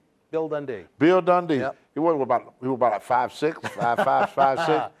 Dundee. Bill Dundee. Bill Dundee. Yep. He was about 5'6", 5'5",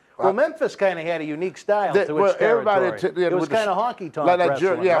 5'6". Well, Memphis kind of had a unique style to its territory. It was kind of honky-tonk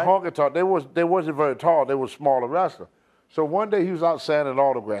wrestling, yeah, right? honky-tonk. They wasn't very tall. They were smaller wrestlers. So one day he was out signing an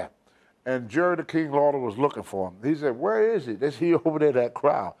autograph, and Jerry the King Lawler was looking for him. He said, "Where is he?" They see over there, that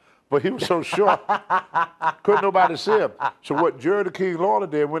crowd. But he was so short, couldn't nobody see him. So what Jerry the King Lawler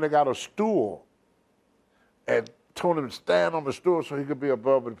did, when they got a stool, and told him to stand on the stool so he could be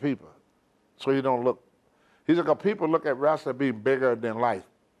above the people, so he don't look. He said, because people look at wrestling being bigger than life.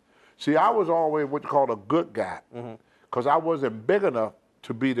 See, I was always what you call a good guy, because I wasn't big enough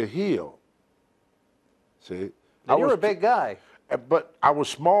to be the heel. See? You were a big guy. But I was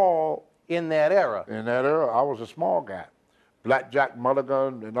small. In that era. In that era, I was a small guy. Blackjack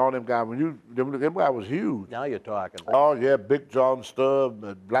Mulligan and all them guys, them guys was huge. Now you're talking. Oh, yeah, Big John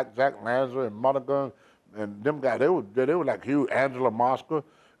Stubb, Blackjack Lanza and Mulligan, And them guys, they were like huge. Angela Mosca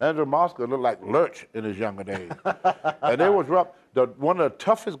looked like Lurch in his younger days. And they was rough. One of the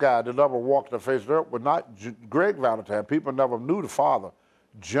toughest guys that ever walked the face of the earth was not Greg Valentine. People never knew the father.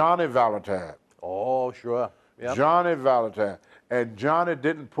 Johnny Valentine. Oh, sure. Yep. Johnny Valentine. And Johnny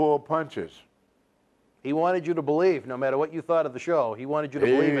didn't pull punches. He wanted you to believe, no matter what you thought of the show, he wanted you to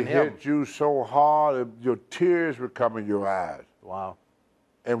believe in him. He hit you so hard, that your tears would come in your eyes. Wow.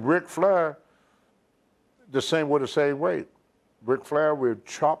 And Ric Flair, the same way. Ric Flair would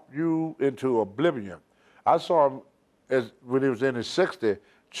chop you into oblivion. I saw him when he was in his 60s,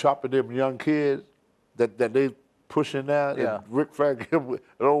 chopping them young kids that they pushing down. Yeah. And Ric Flair give him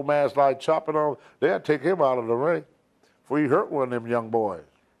an old man's like chopping on. They'd take him out of the ring before he hurt one of them young boys.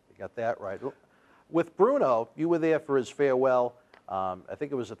 You got that right. With Bruno, you were there for his farewell. I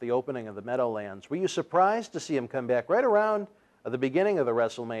think it was at the opening of the Meadowlands. Were you surprised to see him come back right around the beginning of the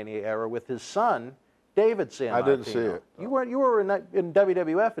WrestleMania era with his son, David Sammartino? I didn't see it. You were in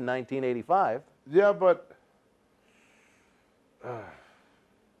WWF in 1985. Yeah, but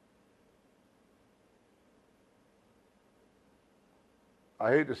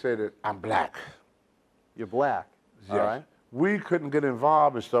I hate to say that I'm black. You're black. Yes. All right. We couldn't get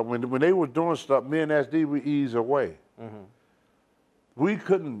involved in stuff. When they were doing stuff, me and SD, we eased away. Mm-hmm. We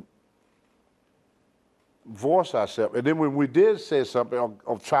couldn't voice ourselves. And then when we did say something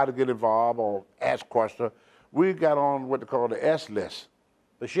or try to get involved or ask questions, we got on what they call the S list.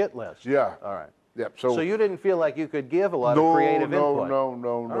 The shit list. Yeah. All right. Yep. So you didn't feel like you could give a lot of creative input?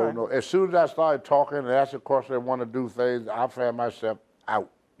 No. As soon as I started talking and asking questions and want to do things, I found myself out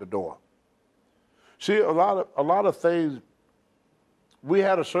the door. See, a lot of things, we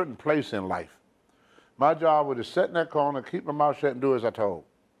had a certain place in life. My job was to sit in that corner, keep my mouth shut, and do as I told.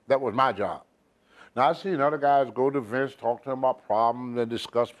 That was my job. Now, I seen other guys go to Vince, talk to him about problems and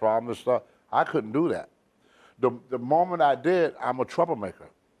discuss problems and stuff. I couldn't do that. The moment I did, I'm a troublemaker.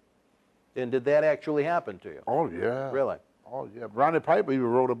 And did that actually happen to you? Oh, yeah. Really? Oh, yeah. Ronnie Piper even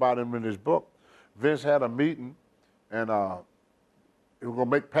wrote about him in his book. Vince had a meeting, and he was going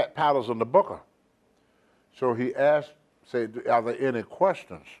to make paddles on the booker. So he asked, said, are there any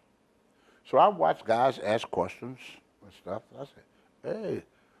questions? So I watched guys ask questions and stuff. And I said, hey,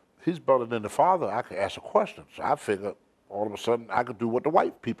 he's better than the father. I can ask a question. So I figured all of a sudden I could do what the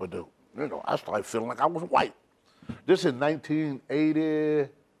white people do. You know, I started feeling like I was white. This is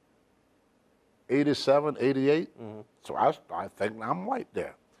 1980, 87, 88. Mm-hmm. So I started thinking I'm white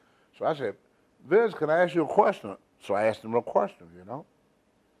there. So I said, Vince, can I ask you a question? So I asked him a question, you know.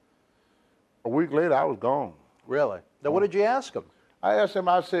 A week later, I was gone. Really? Now, what did you ask him? I asked him,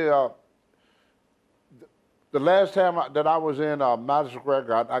 I said, the last time that I was in Madison Square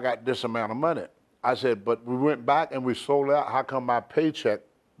Garden, I got this amount of money. I said, but we went back and we sold out. How come my paycheck,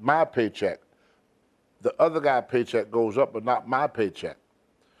 the other guy's paycheck goes up, but not my paycheck?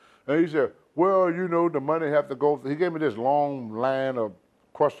 And he said, well, you know, the money have to go. He gave me this long line of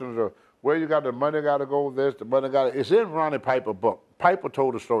questions of where you got the money got to go, this, the money got to. It's in Ronnie Piper's book. Piper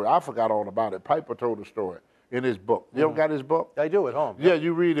told the story. I forgot all about it. Piper told the story in his book. You ever got his book? I do at home. Yeah,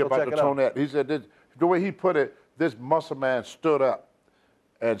 you read it about the Tonette. He said, this, the way he put it, this muscle man stood up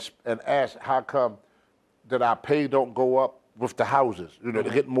and asked, how come that our pay don't go up with the houses? You know,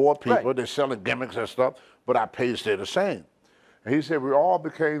 they're getting more people, right. They're selling gimmicks and stuff, but our pay stayed the same. And he said, we all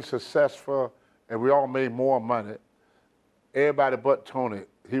became successful and we all made more money. Everybody but Tony,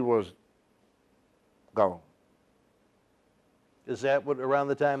 he was gone. Is that what around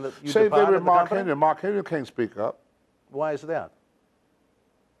the time that you Same departed thing with Mark company? Henry. Mark Henry can't speak up. Why is that?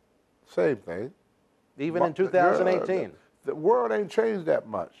 Same thing. Even in 2018? The world ain't changed that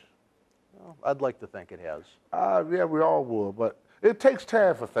much. Well, I'd like to think it has. Yeah, we all would, but it takes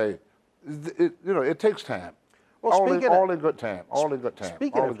time for things. It takes time. Well, all in good time. All in good time.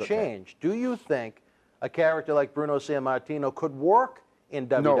 Speaking of change, do you think a character like Bruno Sammartino could work in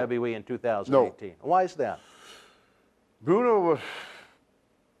WWE in 2018? No. Why is that? Bruno was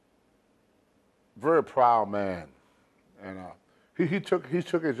a very proud man, and he took his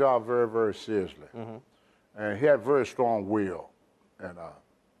job very, very seriously, and he had very strong will, and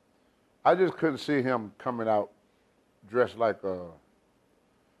I just couldn't see him coming out dressed like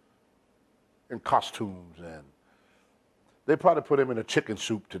in costumes, and they probably put him in a chicken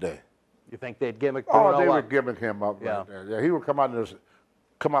soup today. You think they'd gimmick Bruno they up? would gimmick him up right there. Yeah, he would come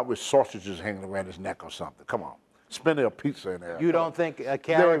out with sausages hanging around his neck or something. Come on. Spending a pizza in there. You don't think a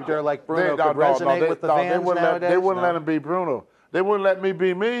character like Bruno could resonate with the fans nowadays? They wouldn't let him be Bruno. They wouldn't let me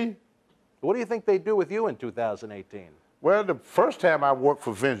be me. What do you think they'd do with you in 2018? Well, the first time I worked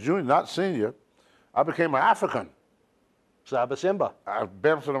for Vince Jr., not senior, I became an African. Saba Simba. I was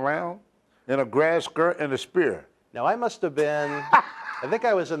bouncing around. in a grass skirt and a spear. Now, I must have been, I think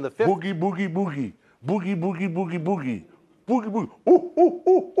I was in the fifth. Boogie, boogie, boogie. Boogie, boogie, boogie, boogie. Boogie, boogie. Ooh, ooh,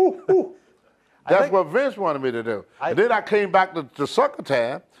 ooh, ooh, ooh. That's what Vince wanted me to do. And then I came back to the second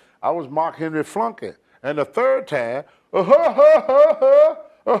time. I was Mark Henry flunking. And the third time,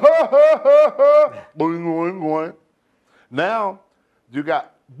 boing. Now you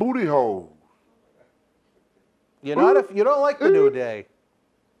got booty holes. You're not if you don't like the New Day.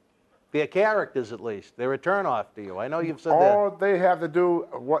 Their characters, at least, they're a turnoff to you. I know you've said that. All they have to do,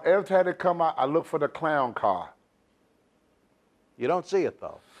 every time they come out, I look for the clown car. You don't see it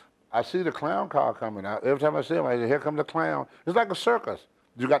though. I see the clown car coming out. Every time I see him, I say, here come the clown. It's like a circus.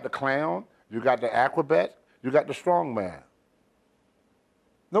 You got the clown, you got the acrobat, you got the strong man.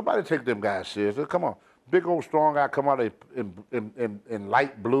 Nobody take them guys seriously. Come on. Big old strong guy come out in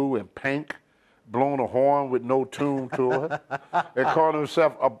light blue and pink, blowing a horn with no tune to it. They call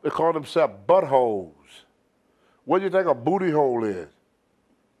themselves buttholes. What do you think a booty hole is?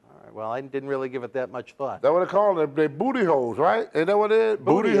 All right, well, I didn't really give it that much thought. That's what they call them. They booty holes, right? Ain't that what it is?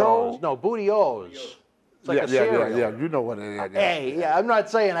 Booty holes? No, booty-os. It's like a cereal. Yeah, you know what it is. Hey, yeah, I'm not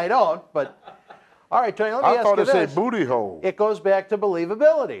saying I don't, but... All right, Tony, let me ask you this. I thought it said booty hole. It goes back to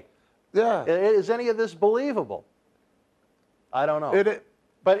believability. Yeah. Is any of this believable? I don't know.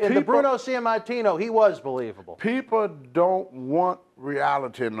 But in the Bruno Sammartino, he was believable. People don't want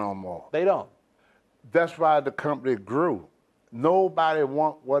reality no more. They don't. That's why the company grew. Nobody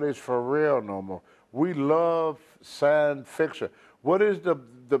want what is for real no more. We love science fiction. What is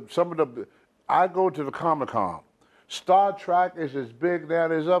I go to the Comic-Con. Star Trek is as big now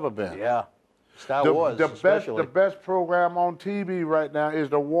as it's ever been. Yeah. Star Wars, the best program on TV right now is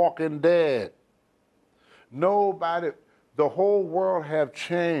The Walking Dead. The whole world have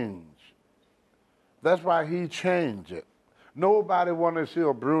changed. That's why he changed it. Nobody wanted to see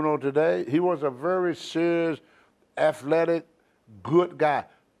a Bruno today. He was a very serious, athletic, good guy.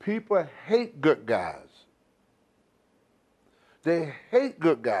 People hate good guys. They hate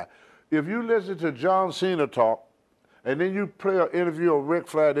good guys. If you listen to John Cena talk, and then you play an interview of Ric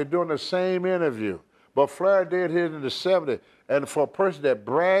Flair, they're doing the same interview. But Flair did his in the 70s. And for a person that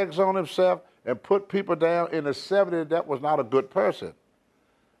brags on himself and put people down in the 70s, that was not a good person.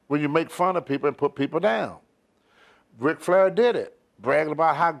 When you make fun of people and put people down. Ric Flair did it, bragging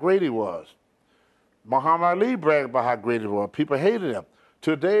about how great he was. Muhammad Ali bragged about how great he was. People hated him.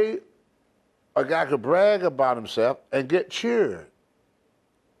 Today, a guy could brag about himself and get cheered.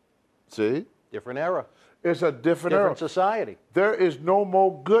 See? Different era. It's a different society. There is no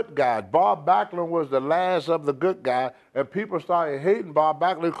more good guys. Bob Backlund was the last of the good guys, and people started hating Bob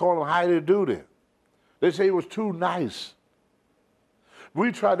Backlund, calling him how did he do this. They say he was too nice.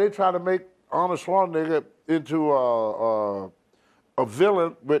 They try to make Arnold Schwarzenegger into a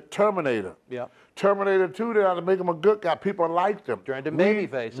villain with Terminator. Yeah. Terminator 2, they had to make him a good guy. People liked him. Turned him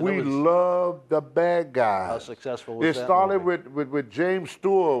babyface. We love the bad guys. How successful was that? It started with James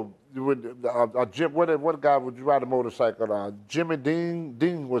Stewart, with Jim. What guy would you ride a motorcycle? Jimmy Dean.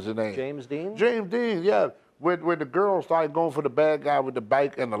 Dean was his name. James Dean. James Dean. Yeah. When the girls started going for the bad guy with the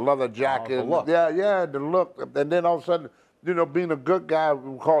bike and the leather jacket. The look. Yeah, the look. And then all of a sudden, being a good guy,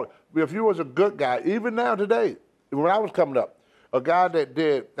 we call it. If you was a good guy, even now today, when I was coming up, a guy that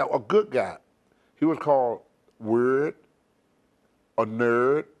did a good guy. He was called weird, a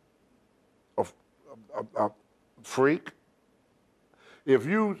nerd, a freak. If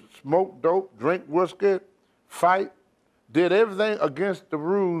you smoked dope, drink whiskey, fight, did everything against the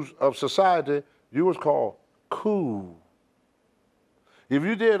rules of society, you was called cool. If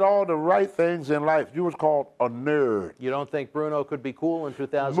you did all the right things in life, you was called a nerd. You don't think Bruno could be cool in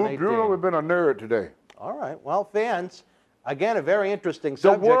 2018? Bruno would have been a nerd today. All right. Well, fans... Again, a very interesting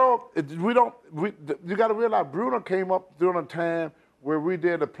subject. The world, you got to realize Bruno came up during a time where we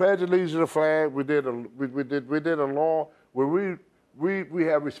did the Pledge of Allegiance to the flag. We did a law where we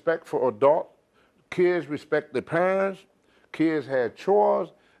have respect for adults. Kids respect their parents. Kids had chores.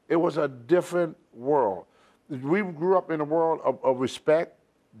 It was a different world. We grew up in a world of respect,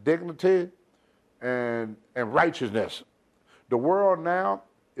 dignity, and righteousness. The world now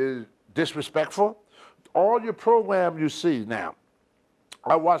is disrespectful. All your programs you see now,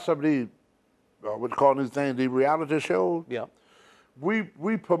 I watch some of these, what you call these things, the reality shows. Yeah. We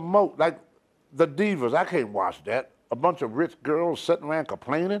promote, like the divas, I can't watch that. A bunch of rich girls sitting around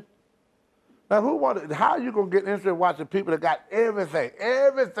complaining. Now how are you going to get interested in watching people that got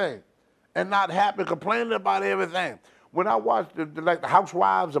everything, and not happy, complaining about everything? When I watch the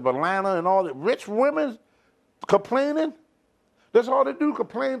Housewives of Atlanta and all the rich women complaining, that's all they do,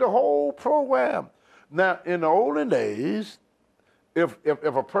 complain the whole program. Now, in the olden days, if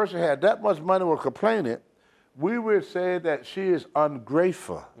a person had that much money or complaining, we would say that she is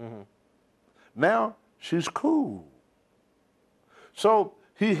ungrateful. Now she's cool. So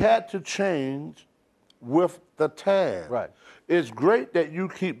he had to change with the time. Right. It's great that you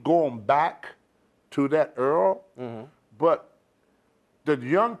keep going back to that Earl, but the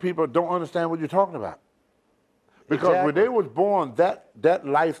young people don't understand what you're talking about. Because when they was born, that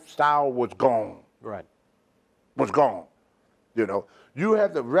lifestyle was gone. Right. Was gone. You know, you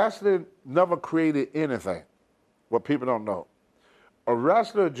had the wrestling never created anything. What people don't know. A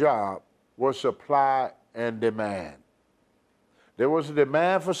wrestler job was supply and demand. There was a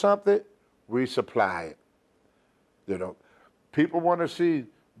demand for something, we supply it. You know, people want to see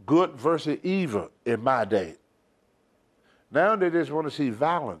good versus evil in my day. Now they just want to see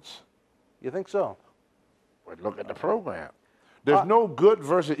violence. You think so? But look at the program. There's no good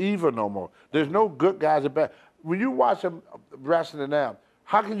versus evil no more. There's no good guys and bad. When you watch them wrestling now,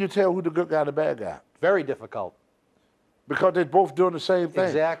 how can you tell who the good guy and the bad guy? Very difficult. Because they're both doing the same thing.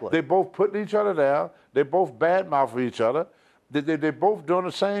 Exactly. They both putting each other down. They both badmouthing each other. They're both doing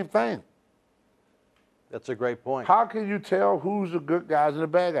the same thing. That's a great point. How can you tell who's the good guys and the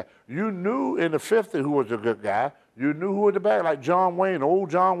bad guy? You knew in the 50s who was the good guy. You knew who was the bad guy, like John Wayne, old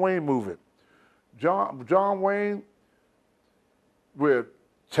John Wayne movie. John Wayne would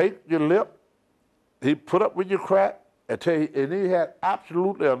take your lip, he'd put up with your crack, and he had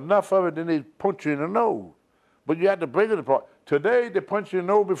absolutely enough of it, then he'd punch you in the nose. But you had to bring it apart. Today, they punch you in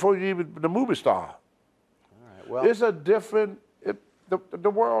the nose before you even the movie star. All right, well, it's a different. The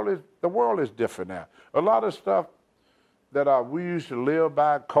world is different now. A lot of stuff that we used to live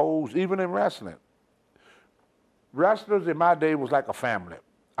by codes, even in wrestling. Wrestlers in my day was like a family.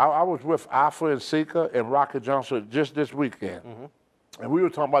 I was with Alpha and Sika and Rocky Johnson just this weekend, and we were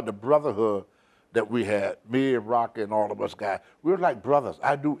talking about the brotherhood that we had. Me and Rocky and all of us guys. We were like brothers.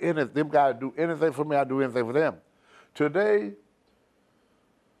 I do anything. Them guys do anything for me. I do anything for them. Today,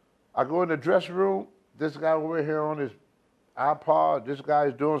 I go in the dressing room. This guy over here on his iPod, this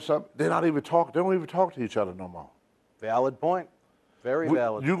guy's doing something. They're not even talking. They don't even talk to each other no more. valid point. Very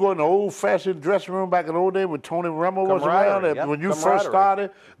valid. You go in the old-fashioned dressing room back in the old days when Tony Remmel was around. And when you first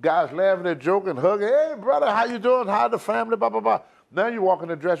started, guys laughing and joking, hugging. Hey, brother, how you doing? How the family? Blah, blah, blah. Now you walk in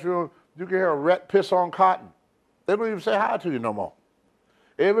the dressing room, you can hear a rat piss on cotton. They don't even say hi to you no more.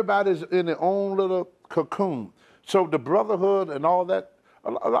 Everybody's in their own little cocoon. So the brotherhood and all that, a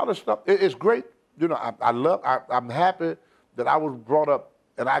lot of stuff, it's great. You know, I'm happy that I was brought up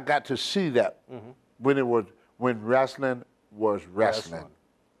and I got to see that when wrestling was wrestling.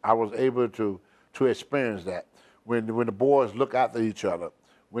 I was able to experience that. When the boys look after each other,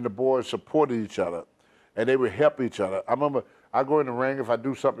 when the boys supported each other, and they would help each other. I remember I go in the ring, if I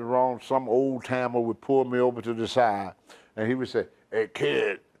do something wrong, some old timer would pull me over to the side, and he would say, "Hey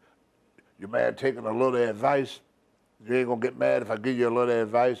kid, you mad taking a little advice? You ain't gonna get mad if I give you a little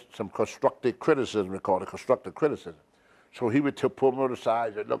advice, some constructive criticism," we call it constructive criticism. So he would pull me to the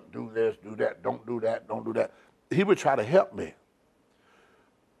side and say, "Look, do this, do that, don't do that, don't do that." He would try to help me.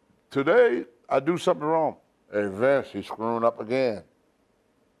 Today, I do something wrong. Hey, Vince, he's screwing up again.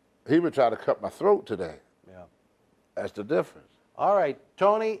 He would try to cut my throat today. Yeah. That's the difference. All right,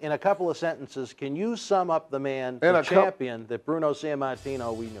 Tony, in a couple of sentences, can you sum up the man, the champion that Bruno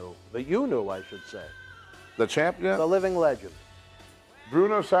Sammartino that you knew, I should say? The champion? The living legend.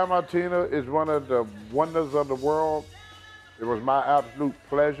 Bruno Sammartino is one of the wonders of the world. It was my absolute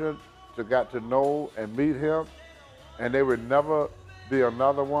pleasure to get to know and meet him, and there would never be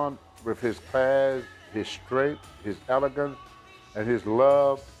another one with his class, his strength, his elegance, and his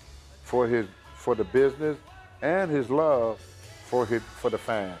love for the business, and his love for the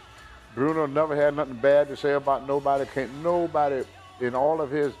fans. Bruno never had nothing bad to say about nobody. Nobody in all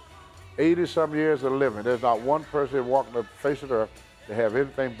of his 80-some years of living, there's not one person walking the face of the earth to have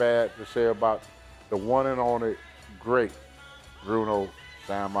anything bad to say about the one and only great Bruno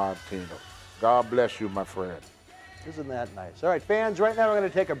Sammartino. God bless you, my friend. Isn't that nice? All right, fans, right now we're going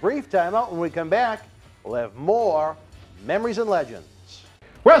to take a brief timeout. When we come back, we'll have more Memories and Legends.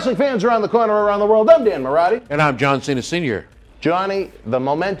 Wrestling fans around the corner, around the world, I'm Dan Marty. And I'm John Cena Sr. Johnny, the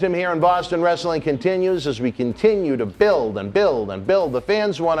momentum here in Boston wrestling continues as we continue to build and build and build. The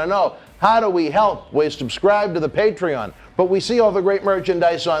fans want to know, how do we help? We subscribe to the Patreon, but we see all the great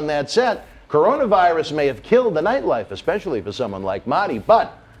merchandise on that set. Coronavirus may have killed the nightlife, especially for someone like Marty,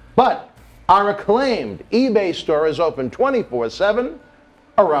 but our acclaimed eBay store is open 24/7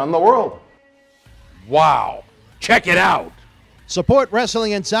 around the world. Wow. Check it out. Support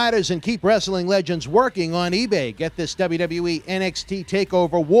Wrestling Insiders and keep Wrestling Legends working on eBay. Get this WWE NXT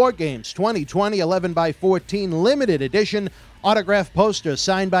TakeOver War Games 2020 11x14 limited edition Autographed posters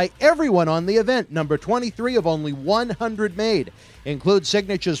signed by everyone on the event, number 23 of only 100 made. Include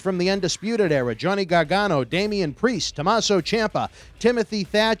signatures from the Undisputed Era, Johnny Gargano, Damian Priest, Tommaso Ciampa, Timothy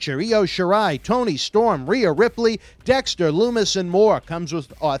Thatcher, Io Shirai, Tony Storm, Rhea Ripley, Dexter, Loomis, and more. Comes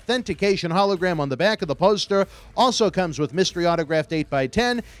with authentication hologram on the back of the poster. Also comes with mystery autographed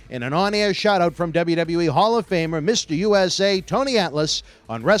 8x10 and an on-air shout-out from WWE Hall of Famer Mr. USA Tony Atlas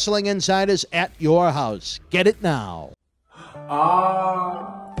on Wrestling Insiders at your house. Get it now.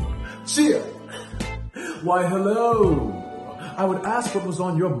 Cheer! Why, hello! I would ask what was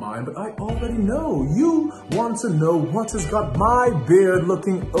on your mind, but I already know. You want to know what has got my beard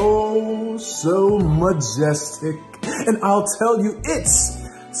looking oh so majestic. And I'll tell you, it's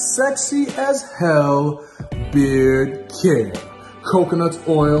sexy as hell beard care. Coconut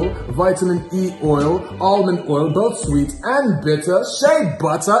oil, vitamin E oil, almond oil, both sweet and bitter, shea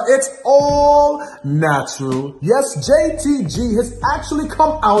butter, it's all natural. Yes, JTG has actually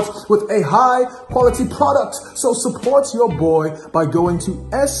come out with a high quality product, so support your boy by going to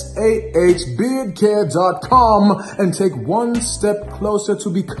sahbeardcare.com and take one step closer to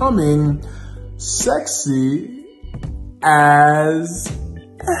becoming sexy as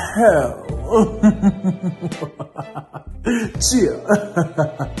hell. Cheer.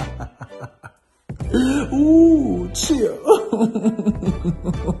 Ooh, cheer.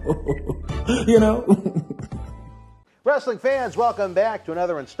 You know? Wrestling fans, welcome back to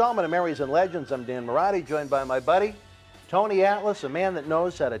another installment of Memories and Legends. I'm Dan Marty, joined by my buddy, Tony Atlas, a man that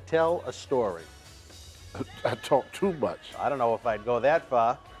knows how to tell a story. I talk too much. I don't know if I'd go that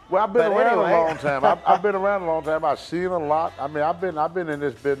far. Well, I've been But around anyway. a long time. I've been around a long time. I've seen a lot. I mean, I've been in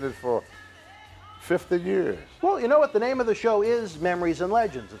this business for 50 years. Well, you know what the name of the show is? Memories and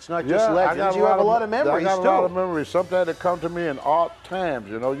Legends. It's not just I legends. got You have a lot of memories, I got a lot of too. memories. Sometimes they come to me in odd times.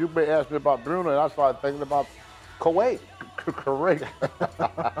 You know, you may ask me about Bruno, and I started thinking about Kuwait. Correct.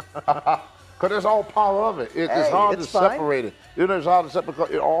 Because it's all power of it. It's hard to fine. separate it. You know, it's hard to separate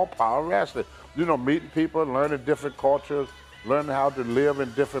because it's all power wrestling. You know, meeting people, learning different cultures, learning how to live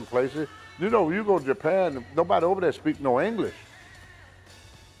in different places. You know, you go to Japan, nobody over there speaks no English.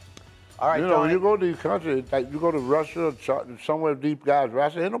 All right, You know, when Tony. you go to these countries, like you go to Russia, somewhere deep guys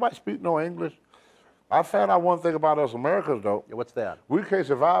wrestling, ain't nobody speak no English. I found out one thing about us Americans, though. Yeah, what's that? We can't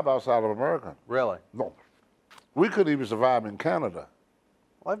survive outside of America. Really? No. We couldn't even survive in Canada.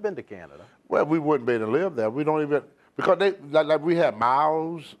 Well, I've been to Canada. Well, we wouldn't be able to live there. We don't even, because they, like we have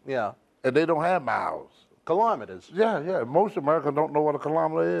miles, Yeah. and they don't have miles. Kilometers. Yeah. Most Americans don't know what a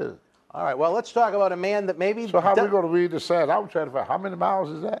kilometer is. All right, well, let's talk about a man that maybe... So how we going to read the signs? I was trying to find, how many miles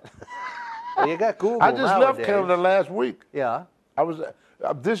is that? Well, you got Google I just left nowadays. Canada last week. Yeah. I was,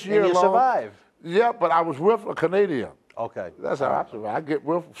 this year And you alone. survived. Yeah, but I was with a Canadian. Okay. That's how I survive. I get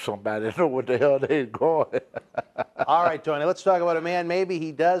with somebody that know what the hell they going. All right, Tony, let's talk about a man, maybe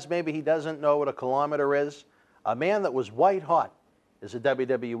he does, maybe he doesn't know what a kilometer is. A man that was white hot as a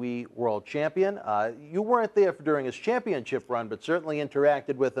WWE World Champion. You weren't there during his championship run, but certainly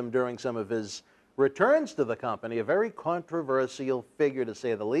interacted with him during some of his returns to the company. A very controversial figure, to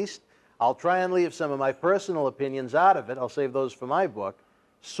say the least. I'll try and leave some of my personal opinions out of it. I'll save those for my book.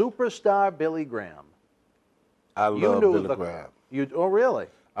 Superstar Billy Graham. I love Billy Graham. Oh, really?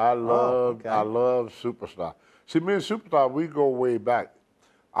 I love Superstar. See, me and Superstar, we go way back.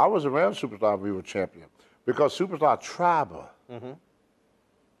 I was around Superstar when we were champion because Superstar tribal.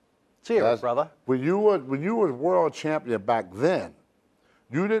 Cheers, brother. When you was world champion back then,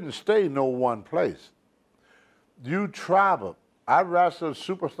 you didn't stay no one place. You traveled. I wrestled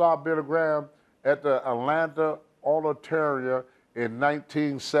Superstar Billy Graham at the Atlanta Auditorium in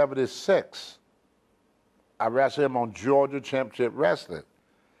 1976. I wrestled him on Georgia Championship Wrestling.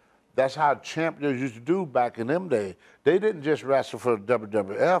 That's how champions used to do back in them days. They didn't just wrestle for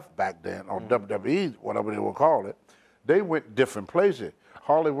WWF back then, or WWE, whatever they would call it. They went different places.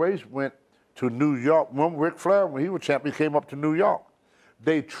 Harley Race went to New York. When Ric Flair, when he was champion, came up to New York.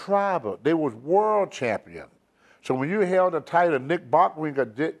 They traveled. They was world champion. So when you held the title, Nick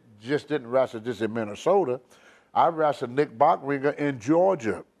Bockwinkel just didn't wrestle just in Minnesota. I wrestled Nick Bockwinkel in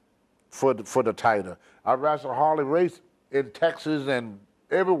Georgia for the title. I wrestled Harley Race in Texas and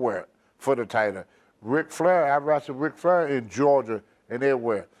everywhere for the title. Ric Flair, I wrestled Ric Flair in Georgia and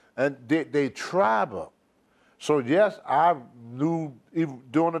everywhere. And they travel. So yes, I knew, even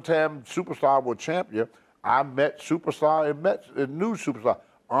during the time Superstar was champion, I met Superstar and knew Superstar.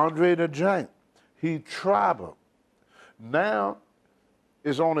 Andre the Giant, he traveled. Now,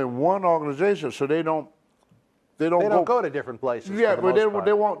 it's only one organization, so they don't go to different places. Yeah, for the most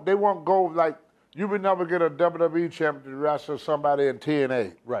part. they won't go like, you would never get a WWE champion to wrestle somebody in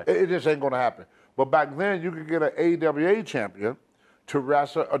TNA. Right. It just ain't gonna happen. But back then, you could get an AWA champion to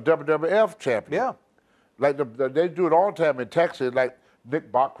wrestle a WWF champion. Yeah. Like they do it all the time in Texas. Like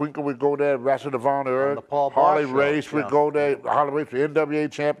Nick Bockwinkel would go there and wrestle the Von Erich. the Paul Harley Bosch Race show, would yeah. go there. Harley Race, the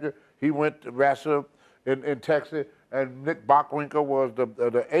NWA champion. He went to wrestle in Texas. And Nick Bockwinkel was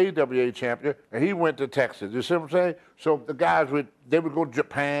the AWA champion, and he went to Texas. You see what I'm saying? So the guys would go to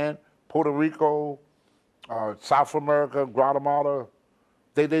Japan, Puerto Rico, South America, Guatemala.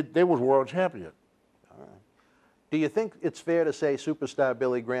 They was world champion. Do you think it's fair to say superstar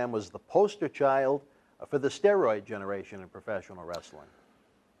Billy Graham was the poster child for the steroid generation in professional wrestling?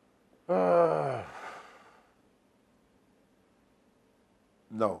 No.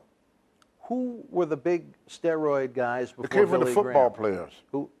 Who were the big steroid guys before It came from the Billy football Graham? players.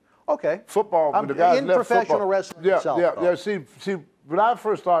 Who? Okay. Football, when the guys in left professional football. wrestling Yeah, itself, yeah, though. yeah. See, when I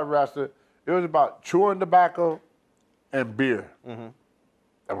first started wrestling, it was about chewing tobacco and beer. Mm-hmm.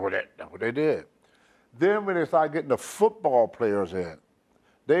 That's what they did. Then when they started getting the football players in,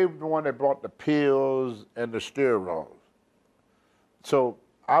 they were the one that brought the pills and the steroids. So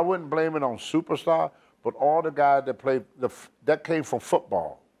I wouldn't blame it on Superstar, but all the guys that played, that came from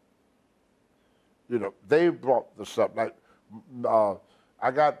football. You know, they brought the stuff. Like,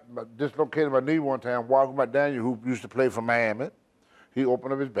 I got dislocated my knee one time. Walker McDaniel, who used to play for Miami, he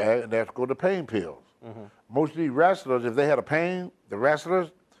opened up his bag, and that's go to pain pills. Mm-hmm. Most of these wrestlers, if they had a pain, the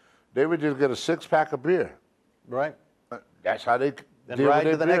wrestlers, they would just get a 6-pack of beer. Right. That's how they Then deal ride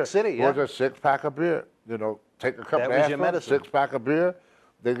with to the their next city, yeah. Was a 6-pack of beer. You know, take a couple That of was your aspirin, medicine. 6-pack of beer.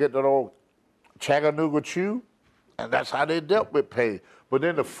 They get that old Chattanooga chew, and that's how they dealt with pain. But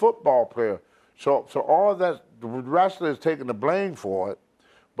then the football player, so all that, the wrestler is taking the blame for it,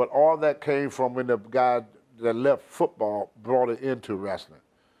 but all that came from when the guy that left football brought it into wrestling.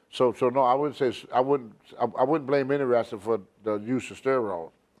 So no, I wouldn't say, I wouldn't blame any wrestler for the use of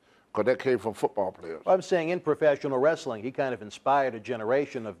steroids, because that came from football players. I'm saying in professional wrestling, he kind of inspired a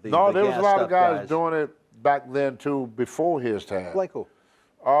generation of the No, there was a lot gassed-up of guys doing it back then too, before his time. Like who?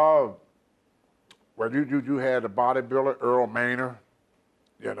 Well, you had the bodybuilder Earl Maynard.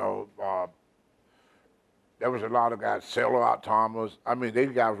 You know, there was a lot of guys. Sailor Out Thomas. I mean, these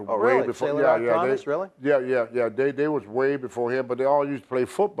guys were way really? before. Sailor Out Thomas, really? Yeah. They was way before him, but they all used to play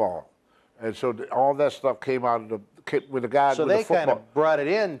football, and so all that stuff came out of with the guys. So with they the football. kind of brought it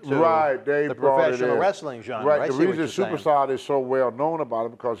into the professional wrestling genre. Right. I The see what reason you're saying. Superstar is so well known about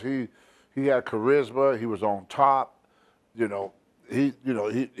him because he had charisma. He was on top. He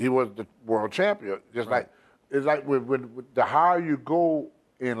was the world champion. Just Right. like it's like when the higher you go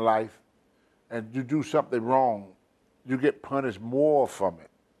in life, and you do something wrong, you get punished more from it.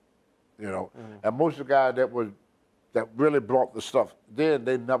 You know, and most of the guys that really brought the stuff, then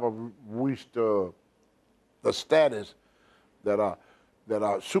they never reached the status that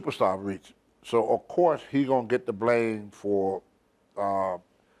Superstar reached. So of course he gonna get the blame for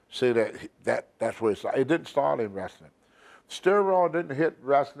say that's where it started. It didn't start in wrestling. Steroid didn't hit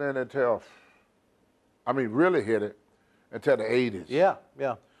wrestling until, really hit it until the 80s. Yeah.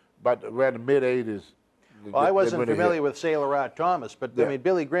 But around the mid 80s. Well, I wasn't familiar with Sailor Rod Thomas, but I mean,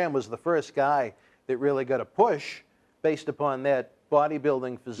 Billy Graham was the first guy that really got a push based upon that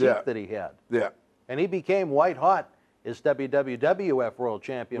bodybuilding physique that he had. Yeah. And he became white hot as WWF World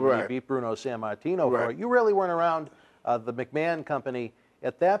Champion when he Right. beat Bruno Sammartino for Right. it. You really weren't around the McMahon company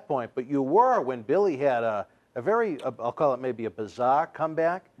at that point, but you were when Billy had a very, I'll call it maybe a bizarre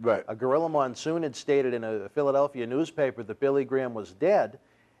comeback. Right. A Gorilla Monsoon had stated in a Philadelphia newspaper that Billy Graham was dead.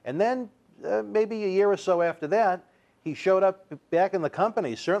 And then maybe a year or so after that, he showed up back in the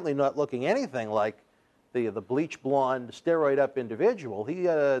company, certainly not looking anything like the bleach blonde, steroid-up individual. He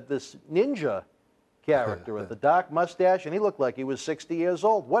had this ninja character with the dark mustache, and he looked like he was 60 years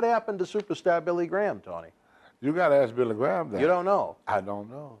old. What happened to superstar Billy Graham, Tony? You got to ask Billy Graham that. You don't know? I don't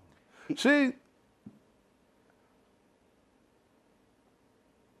know. See,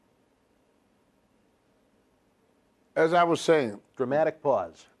 as I was saying, Dramatic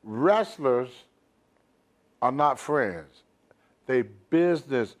pause. wrestlers are not friends. They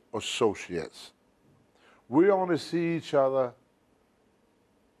business associates. We only see each other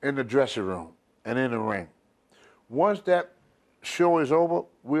in the dressing room and in the ring. Once that show is over,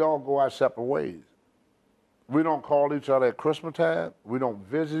 we all go our separate ways. We don't call each other at Christmas time. We don't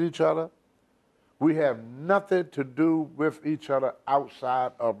visit each other. We have nothing to do with each other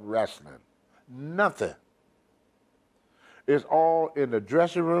outside of wrestling. Nothing. It's all in the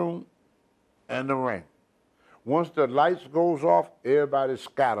dressing room and the ring. Once the lights goes off, everybody's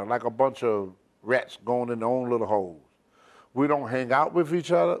scattered like a bunch of rats going in their own little holes. We don't hang out with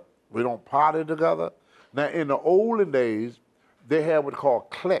each other. We don't party together. Now, in the olden days, they had what they call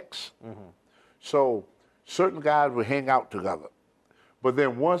cliques. So certain guys would hang out together. But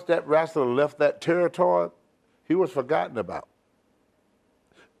then once that wrestler left that territory, he was forgotten about.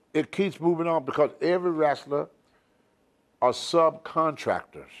 It keeps moving on because every wrestler are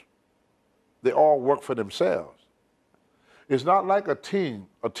subcontractors. They all work for themselves. It's not like a team.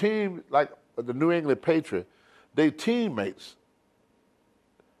 A team like the New England Patriots, they teammates.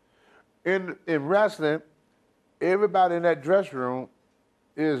 In wrestling, everybody in that dressing room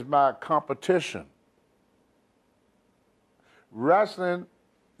is my competition. Wrestling,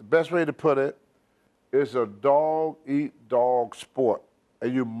 the best way to put it, is a dog-eat-dog sport,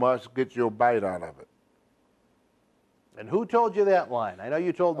 and you must get your bite out of it. And who told you that line? I know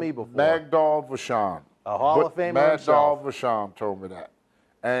you told me before. Mad Dog Vachon. A Hall of Famer Mad himself. Dog Vachon told me that,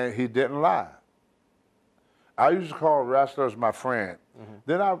 and he didn't lie. I used to call wrestlers my friend.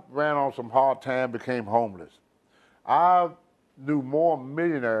 Then I ran on some hard time, became homeless. I knew more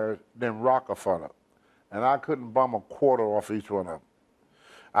millionaires than Rockefeller, and I couldn't bum a quarter off each one of them.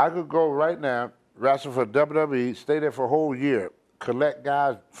 I could go right now, wrestle for WWE, stay there for a whole year, collect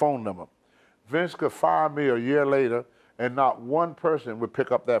guys' phone number. Vince could fire me a year later, and not one person would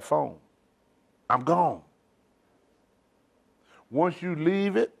pick up that phone. I'm gone. Once you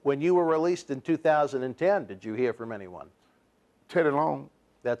leave it. When you were released in 2010, did you hear from anyone? Teddy Long.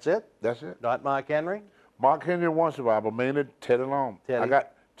 That's it? That's it. Not Mark Henry? Mark Henry once in a while, but mainly Teddy Long. Teddy. I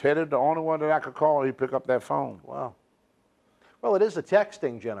got Teddy, the only one that I could call, he pick up that phone. Wow. Well, it is a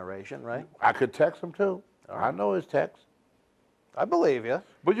texting generation, right? I could text him too. Right. I know his text. I believe you.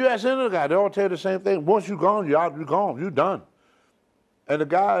 But you ask any of the guys, they all tell you the same thing. Once you're gone, you're out, you're gone, you're done. And the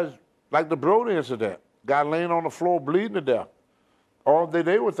guys, like the Brody incident, guy laying on the floor bleeding to death. All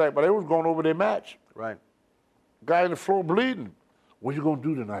they would think, but they was going over their match. Right. Guy in the floor bleeding. What you gonna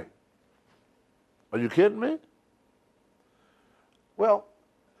do tonight? Are you kidding me? Well,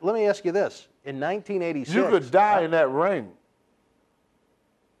 let me ask you this. In 1986... You could die in that ring.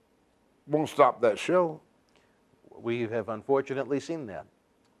 Won't stop that show. We have unfortunately seen that.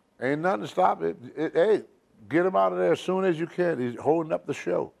 Ain't nothing to stop it. Hey, get him out of there as soon as you can. He's holding up the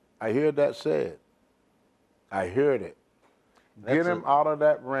show. I heard that said. I heard it. Get him out of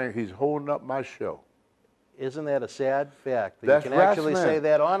that ring. He's holding up my show. Isn't that a sad fact? That That's you can actually say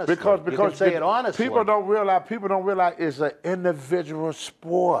that honestly. Because you can say it honestly. People don't realize it's an individual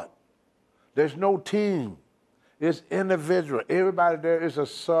sport. There's no team. It's individual. Everybody there is a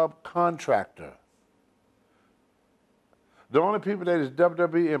subcontractor. The only people that is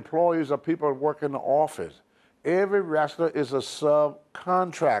WWE employees are people that work in the office. Every wrestler is a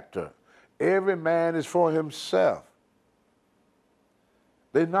subcontractor. Every man is for himself.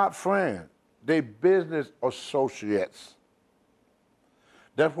 They're not friends. They're business associates.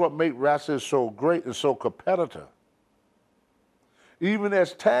 That's what makes wrestling so great and so competitive. Even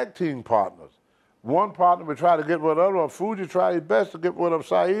as tag team partners. One partner would try to get rid of other. Fuji tried his best to get rid of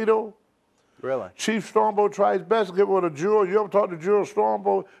Saito. Really? Chief Strongbow tried his best to get rid of Jewel. You ever talk to Jewel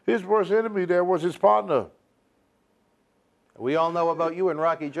Strongbow? His worst enemy there was his partner. We all know about you and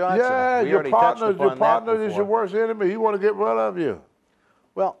Rocky Johnson. Yeah, your partner is your worst enemy. He want to get rid of you.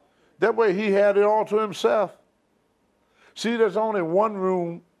 Well, that way he had it all to himself. See, there's only one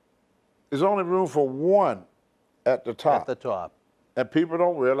room. There's only room for one at the top. At the top. And people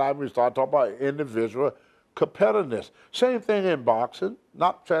don't realize we start talking about individual competitiveness. Same thing in boxing.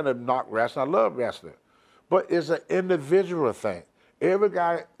 Not trying to knock wrestling. I love wrestling. But it's an individual thing. Every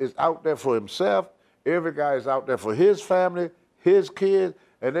guy is out there for himself. Every guy is out there for his family, his kids,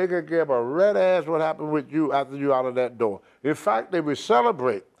 and they can give a red ass what happened with you after you out of that door. In fact, they will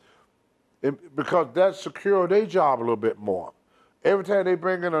celebrate because that secures their job a little bit more. Every time they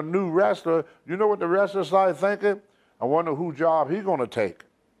bring in a new wrestler, you know what the wrestler started thinking? I wonder whose job he's going to take.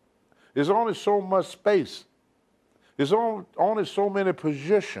 There's only so much space. There's only so many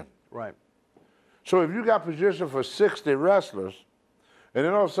positions. Right. So if you got position for 60 wrestlers, and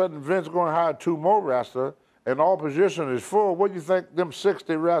then all of a sudden Vince going to hire 2 more wrestlers, and all position is full, what do you think them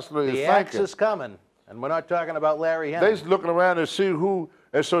 60 wrestlers is thinking? The axe is coming, and we're not talking about Larry Henry. They's looking around to see who,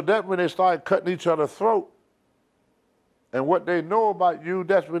 and so that when they started cutting each other's throat, and what they know about you,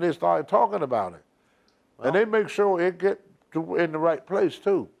 that's when they started talking about it. Well, and they make sure it get in the right place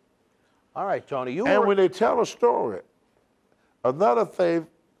too. All right, Tony. When they tell a story, another thing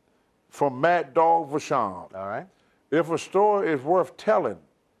from Mad Dog Vachon. All right. If a story is worth telling,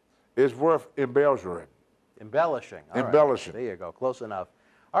 it's worth embellishing. Embellishing. All embellishing. Right. There you go. Close enough.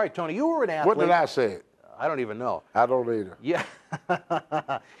 All right, Tony, you were an athlete. What did I say? I don't even know. I don't either. Yeah.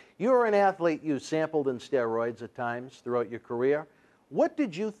 You were an athlete. You sampled in steroids at times throughout your career. What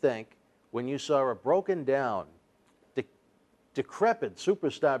did you think when you saw a broken down, decrepit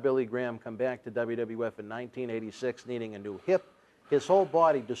superstar Billy Graham come back to WWF in 1986 needing a new hip. His whole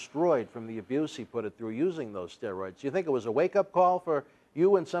body destroyed from the abuse he put it through using those steroids. Do you think it was a wake-up call for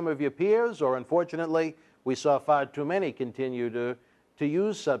you and some of your peers, or unfortunately, we saw far too many continue to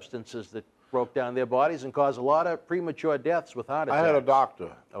use substances that broke down their bodies and caused a lot of premature deaths with heart attacks? I had a doctor.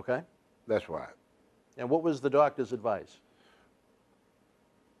 Okay. That's right. And what was the doctor's advice?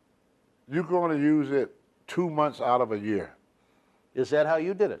 You're going to use it 2 months out of a year. Is that how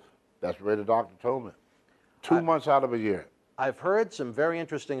you did it? That's the way the doctor told me. 2 months out of a year. I've heard some very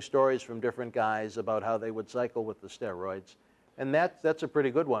interesting stories from different guys about how they would cycle with the steroids. And that's a pretty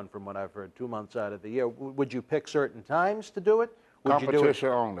good one from what I've heard, 2 months out of the year. Would you pick certain times to do it? Would Competition you do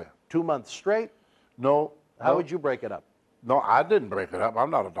it only. 2 months straight? No. How would you break it up? No, I didn't break it up. I'm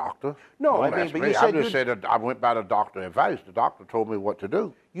not a doctor. No, Don't I mean, ask but me. you said I just said that I went by the doctor's advice. The doctor told me what to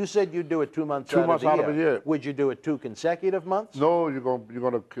do. You said you'd do it 2 months 2 out months of the out of a year. Would you do it 2 consecutive months? No, you're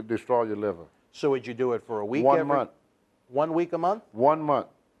gonna destroy your liver. So would you do it for a week? 1 month. 1 week a month? 1 month.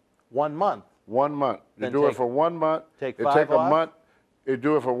 1 month. 1 month. You Then do it for 1 month. Take it 5 take a off? month. You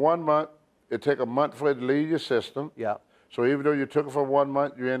do it for 1 month. It take a month for it to leave your system. Yeah. So even though you took it for 1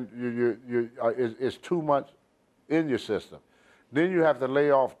 month, it's 2 months in your system. Then you have to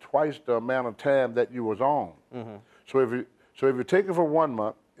lay off twice the amount of time that you was on. Mm-hmm. So if you take it for 1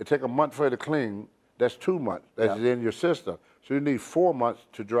 month, it take a month for it to clean. That's 2 months. That's in your system. So you need 4 months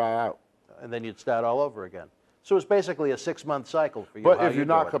to dry out. And then you'd start all over again. So it's basically a 6-month cycle for you. But how if you you're do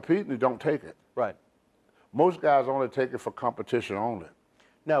not it. competing, you don't take it. Right. Most guys only take it for competition only.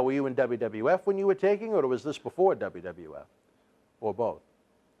 Now, were you in WWF when you were taking, or was this before WWF? Or both?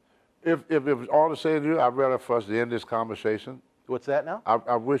 If it was all to say to you, I'd rather for us to end this conversation. What's that now?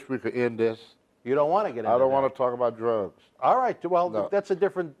 I wish we could end this. You don't want to get into I don't that. want to talk about drugs. All right. Well, No. that's a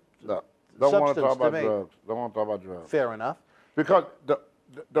different No. Don't want to substance talk about me. drugs. Don't want to talk about drugs. Fair enough. Because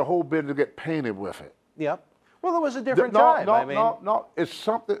the whole business get painted with it. Yeah. Well, it was a different no, time. No, I mean, no. It's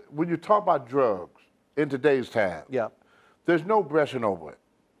something, when you talk about drugs in today's time, yeah. there's no brushing over it.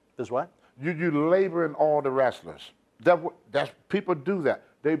 There's what? You labeling all the wrestlers. That's people do that.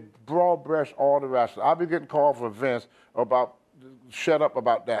 They broad brush all the wrestlers. I've been getting called from Vince about, shut up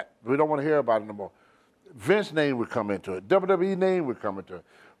about that. We don't want to hear about it no more. Vince's name would come into it. WWE name would come into it.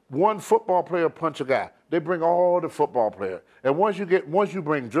 One football player punch a guy. They bring all the football players. And once you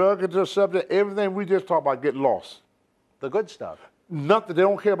bring drug into the subject, everything we just talked about get lost. The good stuff. Nothing. They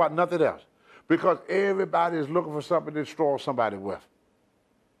don't care about nothing else. Because everybody is looking for something to destroy somebody with.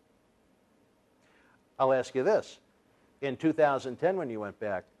 I'll ask you this. In 2010, when you went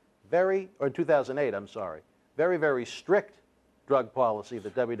back, or 2008, I'm sorry, very, very strict drug policy, the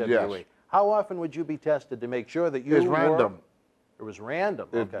WWE. Yes. How often would you be tested to make sure that you It's were... random. It was random.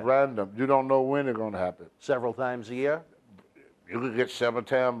 It's okay. random. You don't know when it's going to happen. Several times a year? You could get 7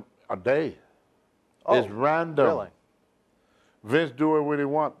 times a day. Oh, It's random. Really? Vince do it when they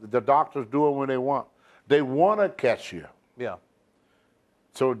want. The doctors do it when they want. They want to catch you. Yeah.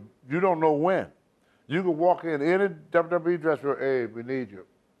 So you don't know when. You can walk in any WWE dressing room, hey, we need you.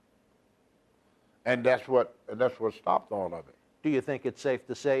 And that's what stopped all of it. Do you think it's safe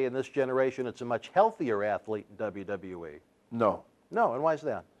to say in this generation it's a much healthier athlete in WWE? No. No, and why is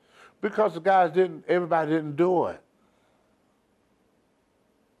that? Because everybody didn't do it.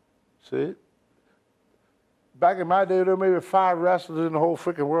 See? Back in my day, there were maybe 5 wrestlers in the whole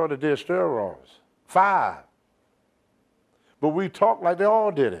freaking world that did steroids. 5. But we talked like they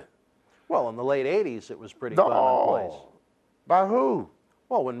all did it. Well, in the late 80s, it was pretty commonplace. By who?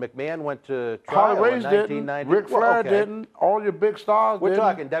 Well, when McMahon went to trial Harley in Race didn't. 1990... Ric Flair okay. didn't. All your big stars We're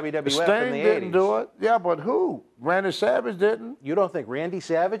didn't. talking WWF Sting in the 80s. didn't do it. Yeah, but who? Randy Savage didn't. You don't think Randy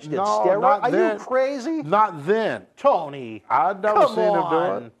Savage did No, steroids? not Are then. you crazy? Not then. Tony. I never come seen him do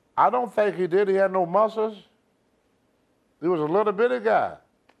on. it. I don't think he did. He had no muscles. He was a little bitty guy.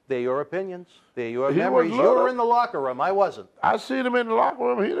 They're your opinions. They're your He was memories. You little. were in the locker room. I wasn't. I seen him in the locker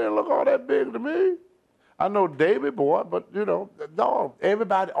room. He didn't look all that big to me. I know Davey boy, but you know, no,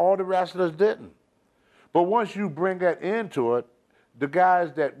 everybody, all the wrestlers didn't. But once you bring that into it, the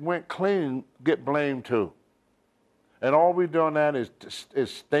guys that went clean get blamed too. And all we're doing now is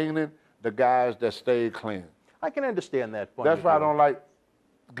staining the guys that stayed clean. I can understand that point. That's why I don't like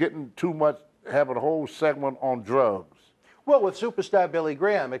getting too much, having a whole segment on drugs. Well, with superstar Billy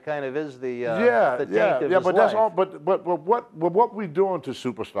Graham, it kind of is the taint of his but that's life. all. But what we doing to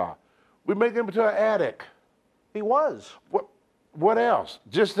superstar? We make him into an addict. He was. What else?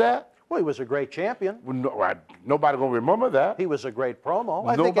 Just that? Well, he was a great champion. Well, nobody gonna remember that. He was a great promo.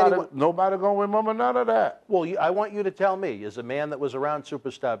 I think anyone... Nobody gonna remember none of that. Well, I want you to tell me, as a man that was around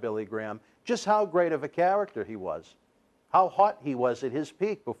superstar Billy Graham, just how great of a character he was. how hot he was at his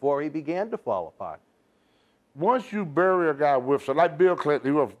peak before he began to fall apart. Once you bury a guy with, so like Bill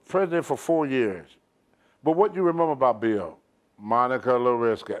Clinton, he was president for 4 years. But what do you remember about Bill? Monica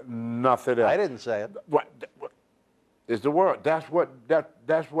Lewinsky, nothing else. I didn't say it. What is the word? That's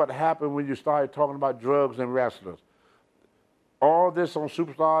what happened when you started talking about drugs and wrestlers. All this on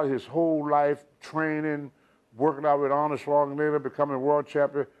Superstar, his whole life, training, working out with Arnold Schwarzenegger, becoming world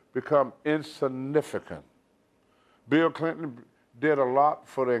champion, become insignificant. Bill Clinton did a lot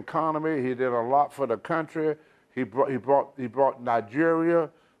for the economy. He did a lot for the country. He brought Nigeria,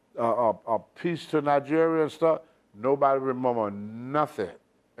 a peace to Nigeria and stuff. Nobody remember nothing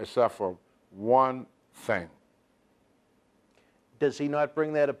except for one thing. Does he not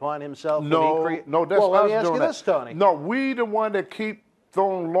bring that upon himself? No, no, that's well, let me us ask doing you that. this, Tony. No, we the one that keep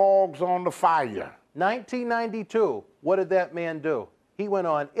throwing logs on the fire. 1992, what did that man do? He went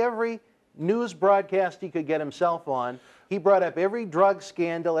on every news broadcast he could get himself on. He brought up every drug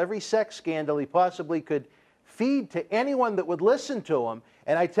scandal, every sex scandal he possibly could feed to anyone that would listen to him.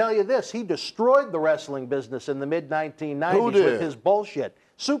 And I tell you this, he destroyed the wrestling business in the mid-1990s with his bullshit.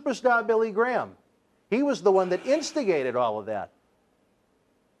 Superstar Billy Graham. He was the one that instigated all of that.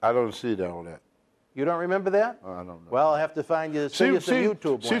 I don't see that on that. You don't remember that? I don't know. Well, I'll have to find you some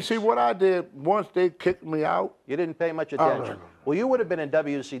YouTube links. See what I did once they kicked me out? You didn't pay much attention. Well, you would have been in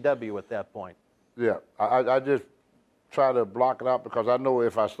WCW at that point. Yeah, I just try to block it out because I know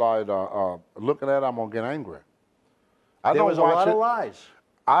if I started looking at it, I'm going to get angry. There was a lot of lies.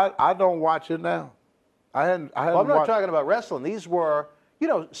 I don't watch it now. Well, I'm not talking about wrestling. These were, you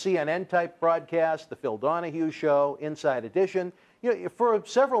know, CNN-type broadcasts, the Phil Donahue Show, Inside Edition. You know, for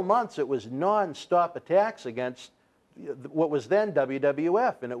several months, it was non-stop attacks against what was then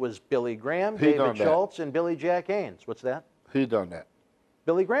WWF, and it was Billy Graham, David Schultz, and Billy Jack Haynes. What's that? He done that.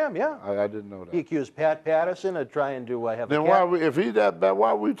 Billy Graham, yeah. I didn't know that. He accused Pat Patterson of trying to have then a cat. if he's that bad, why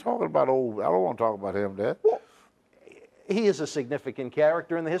are we talking about old? I don't want to talk about him there. Well, he is a significant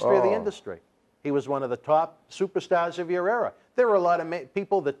character in the history of the industry. He was one of the top superstars of your era. There were a lot of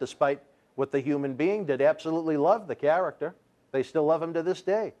people that, despite what the human being did, absolutely loved the character. They still love him to this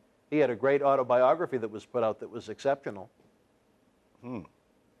day. He had a great autobiography that was put out that was exceptional. Well,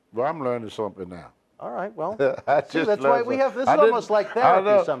 I'm learning something now. All right, well, see, that's why we have this is almost like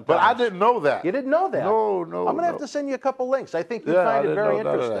therapy sometimes. But I didn't know that. You didn't know that? No. I'm going to have to send you a couple links. I think you'd find it very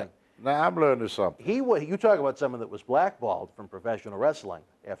interesting. Now, I'm learning something. You talk about someone that was blackballed from professional wrestling.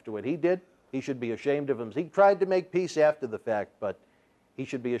 After what he did, he should be ashamed of himself. He tried to make peace after the fact, but he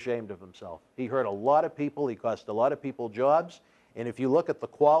should be ashamed of himself. He hurt a lot of people. He cost a lot of people jobs. And if you look at the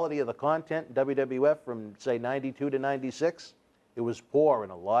quality of the content in WWF from, say, 92 to 96, it was poor in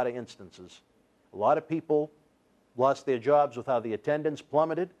a lot of instances. A lot of people lost their jobs with how the attendance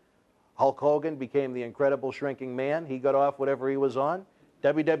plummeted. Hulk Hogan became the incredible shrinking man. He got off whatever he was on.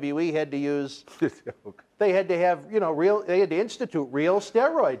 WWE had to use, they had to have, you know, they had to institute real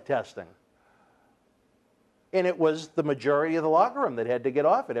steroid testing. And it was the majority of the locker room that had to get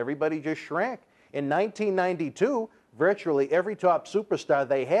off it. Everybody just shrank. In 1992, virtually every top superstar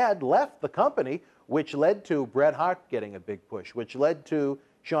they had left the company, which led to Bret Hart getting a big push, which led to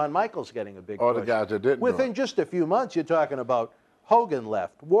Shawn Michaels getting a big push. All the guys that didn't. Within just a few months, you're talking about Hogan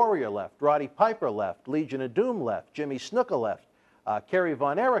left, Warrior left, Roddy Piper left, Legion of Doom left, Jimmy Snuka left, Kerry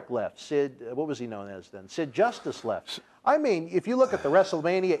Von Erich left, Sid, what was he known as then? Sid Justice left. I mean, if you look at the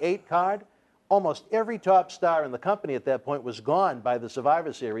WrestleMania 8 card, almost every top star in the company at that point was gone by the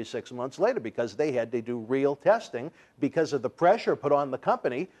Survivor Series 6 months later because they had to do real testing because of the pressure put on the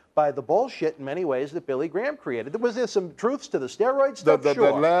company by the bullshit in many ways that Billy Graham created. Was there some truths to the steroid stuff?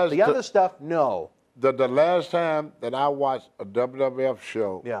 Sure. The other stuff, no. The last time that I watched a WWF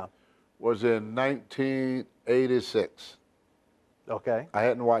show was in 1986. Okay. I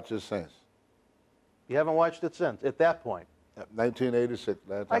hadn't watched it since. You haven't watched it since, at that point? 1986,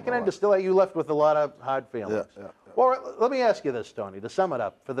 last time I can understand. You left with a lot of hard feelings. Yeah. Well, let me ask you this, Tony, to sum it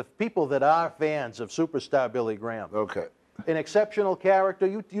up. For the people that are fans of superstar Billy Graham, okay, an exceptional character,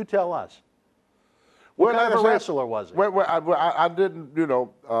 you tell us. What kind of a wrestler was he? Well, I didn't, you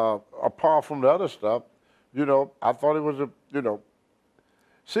know, apart from the other stuff, you know, I thought he was a, you know,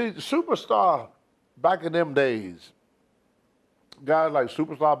 see, superstar back in them days, guys like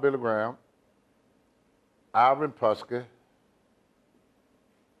superstar Billy Graham, Ivan Putski,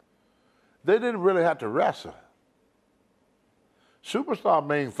 they didn't really have to wrestle. Superstar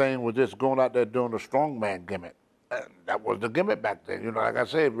main thing was just going out there doing the strongman gimmick. That was the gimmick back then. You know, like I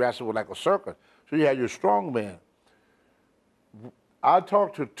said, wrestling was like a circus. So you had your strongman. I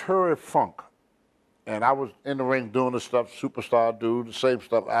talked to Terry Funk, and I was in the ring doing the stuff Superstar do, the same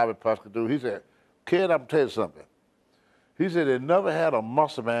stuff Ivan Putski do. He said, "Kid, I'm going to tell you something. He said they never had a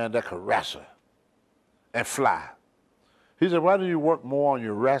muscle man that could wrestle and fly. He said, why don't you work more on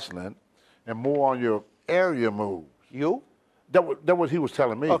your wrestling and more on your area moves? You? That was what he was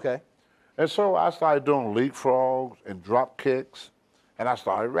telling me. Okay. And so I started doing leapfrogs and drop kicks, and I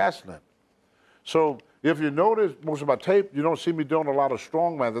started wrestling. So if you notice most of my tape, you don't see me doing a lot of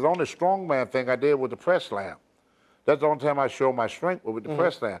strongman. The only strongman thing I did was the press slam. That's the only time I show my strength with the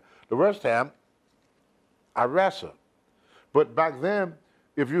press slam. The rest of the time, I wrestled. But back then,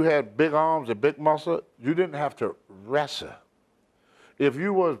 if you had big arms and big muscle, you didn't have to wrestle. If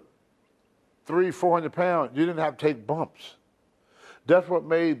you was 300-400 pounds, you didn't have to take bumps. That's what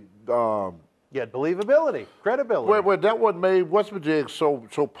made You had believability, credibility. well, that what made what's-my-jig so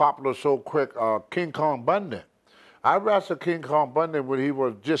popular so quick. King Kong Bundy. I wrestled King Kong Bundy when he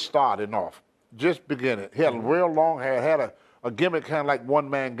was just starting off, just beginning. He had real long hair, had a gimmick kind of like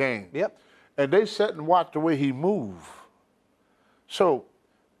one-man gang. Yep. And they sat and watched the way he moved. So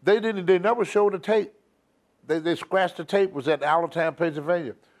they never showed the tape. They scratched the tape. It was at Allentown,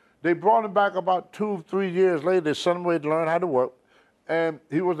 Pennsylvania. They brought him back about 2-3 years later. They sent him away to learn how to work. And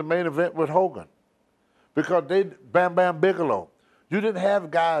he was the main event with Hogan. Because Bam Bam Bigelow. You didn't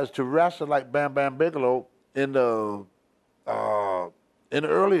have guys to wrestle like Bam Bam Bigelow in the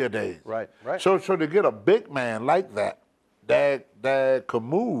earlier days. Right, right. So to get a big man like that could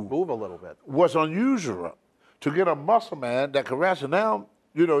move Move a little bit. was unusual. To get a muscle man that could wrestle. Now,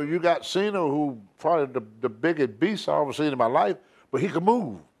 you know, you got Cena, who probably the biggest beast I've ever seen in my life, but he could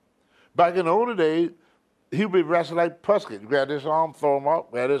move. Back in the older days, he would be wrestling like Puskett. You grab this arm, throw him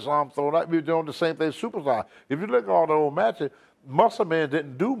up, grab this arm, throw him up. He was doing the same thing Superstar. If you look at all the old matches, muscle men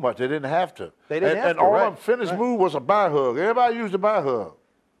didn't do much. They didn't have to. They didn't have and to, all right, them finished move was a bear hug. Everybody used a bear hug.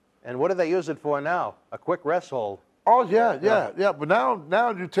 And what do they use it for now? A quick rest hold. Oh, yeah. But now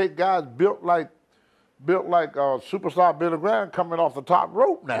you take guys built like Superstar Billy Graham coming off the top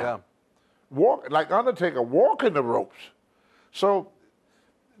rope now. Yeah. Walk like Undertaker, walking the ropes. So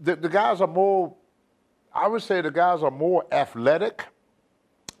the guys are more, I would say the guys are more athletic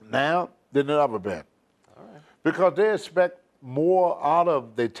now than they've ever been. All right. Because they expect more out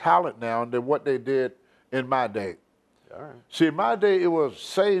of their talent now than what they did in my day. All right. See, in my day, it was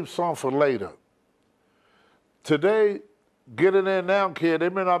save some for later. Today, get it in now, kid. There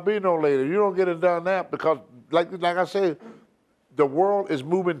may not be no later. You don't get it done now because, like I say, the world is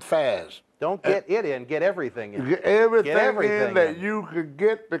moving fast. Don't get it in, get everything in. Get everything in that you could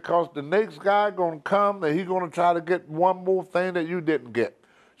get because the next guy gonna come and he's gonna try to get one more thing that you didn't get.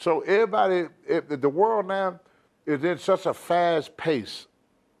 So everybody, the world now is in such a fast pace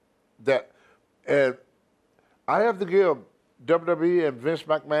that I have to give WWE and Vince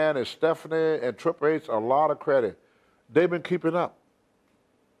McMahon and Stephanie and Triple H a lot of credit. They've been keeping up.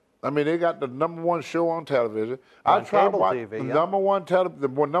 I mean, they got the #1 show on television. I try to watch TV, the yeah.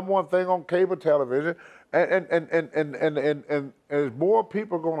 #1 thing on cable television, and there's more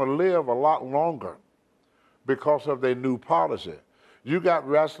people going to live a lot longer because of their new policy. You got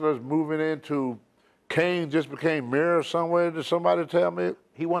wrestlers moving into. Kane just became mayor somewhere. Did somebody tell me?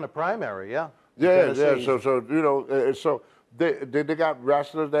 He won a primary, yeah. Yeah. So you know, so they got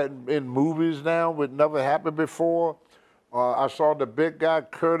wrestlers that in movies now would never happen before. I saw the big guy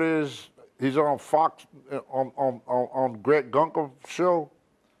Curtis. He's on Fox on Greg Gunkel's show.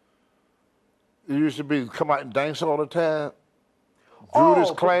 He used to come out and dance all the time.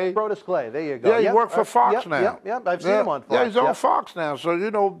 Brutus Clay. Brutus Clay. There you go. Yeah, he worked for Fox now. Yep. I've seen him on Fox. Yeah, he's on Fox now. So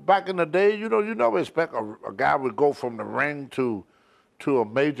you know, back in the day, you never expect a guy would go from the ring to a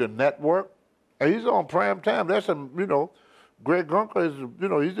major network, and he's on prime time. That's Greg Gunkel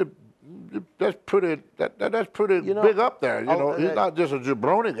is that's pretty big up there. He's not just a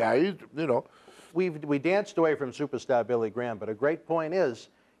jabroni guy. We danced away from superstar Billy Graham, but a great point is,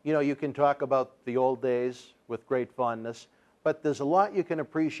 you can talk about the old days with great fondness, but there's a lot you can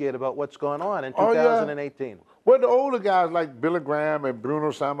appreciate about what's going on in 2018. Well, the older guys like Billy Graham and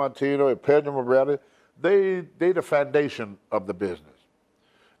Bruno Sammartino and Pedro Morelli, they the foundation of the business.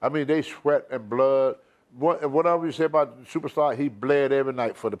 I mean, they sweat and blood. Whatever you say about the superstar, he bled every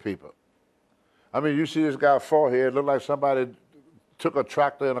night for the people. I mean, you see this guy's forehead, look like somebody took a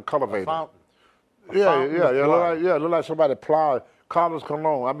tractor and a cultivator. A fountain. Look like somebody plowed. Carlos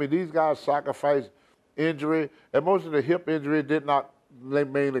Colon. I mean, these guys sacrificed injury, and most of the hip injury they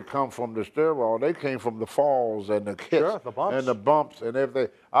mainly come from the steroid. They came from the falls and the hits and the bumps and everything.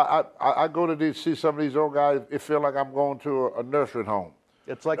 I go to see some of these old guys, it feel like I'm going to a nursing home.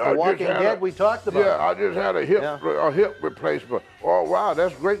 It's like The Walking Dead we talked about. Yeah, I just had a hip replacement. Oh, wow,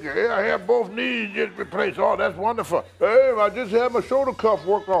 that's great. Yeah, I had both knees just replaced. Oh, that's wonderful. Hey, I just had my shoulder cuff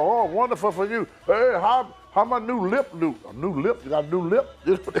worked on. Oh, wonderful for you. Hey, How my new lip loop? A new lip? You got a new lip?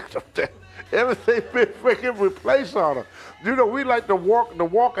 You know, everything been freaking replaced on her. You know, we like the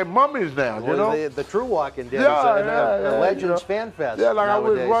walking mummies now. You know, the true walking dead. The Legends Fan Fest. Yeah, like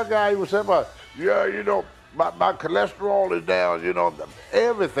nowadays. I was one guy. He was saying about, yeah, you know, my cholesterol is down. You know,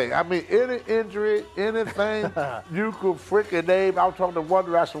 everything. I mean, any injury, anything you could freaking name. I was talking to one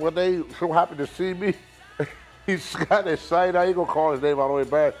wrestler when they so happy to see me. He's got his sight. I ain't gonna call his name all the way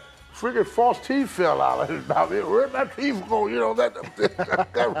back. Freaking false teeth fell out of his mouth. Where'd my teeth go? You know,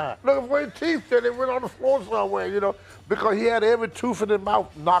 looking for his teeth, then they went on the floor somewhere, you know, because he had every tooth in his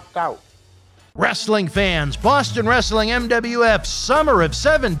mouth knocked out. Wrestling fans, Boston Wrestling MWF Summer of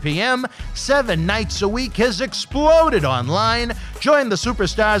 7 p.m., 7 nights a week has exploded online. Join the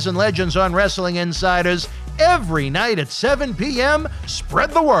superstars and legends on Wrestling Insiders every night at 7 p.m.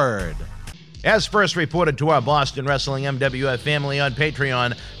 Spread the word. As first reported to our Boston Wrestling MWF family on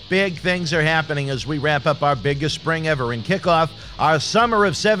Patreon, big things are happening as we wrap up our biggest spring ever and kick off our Summer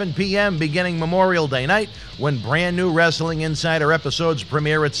of 7 p.m. beginning Memorial Day night, when brand new Wrestling Insider episodes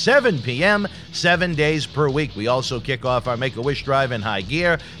premiere at 7 p.m., 7 days per week. We also kick off our Make-A-Wish Drive in high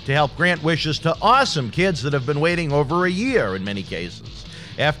gear to help grant wishes to awesome kids that have been waiting over a year in many cases.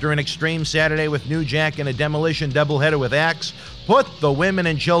 After an Extreme Saturday with New Jack and a Demolition doubleheader with Axe, put the women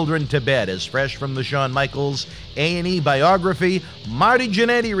and children to bed. As fresh from the Shawn Michaels A&E biography, Marty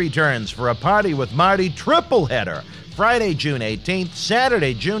Jannetty returns for a Party with Marty triple header, Friday, June 18th,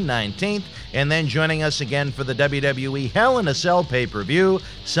 Saturday, June 19th, and then joining us again for the WWE Hell in a Cell pay-per-view,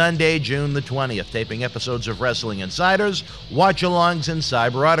 Sunday, June the 20th, taping episodes of Wrestling Insiders, watch-alongs, and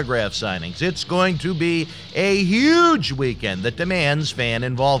cyber autograph signings. It's going to be a huge weekend that demands fan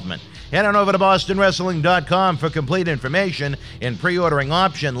involvement. Head on over to BostonWrestling.com for complete information and pre-ordering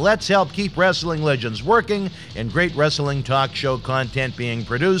option. Let's help keep wrestling legends working and great wrestling talk show content being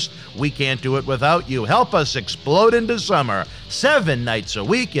produced. We can't do it without you. Help us explode into summer. 7 nights a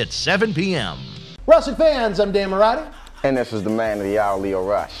week at 7 p.m. Wrestling fans, I'm Dan Marty. And this is the man of the hour, Leo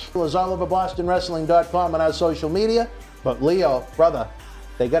Rush. It's all over BostonWrestling.com and our social media. But Leo, brother,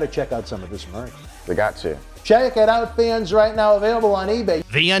 they got to check out some of this merch. They got to. Check it out, fans, right now available on eBay.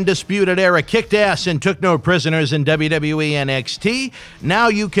 The Undisputed Era kicked ass and took no prisoners in WWE NXT. Now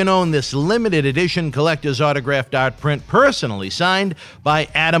you can own this limited edition collector's autographed art print personally signed by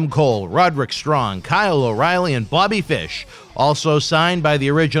Adam Cole, Roderick Strong, Kyle O'Reilly, and Bobby Fish. Also signed by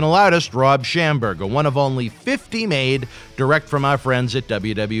the original artist, Rob Schamberger, one of only 50 made direct from our friends at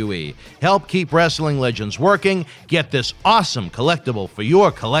WWE. Help keep wrestling legends working. Get this awesome collectible for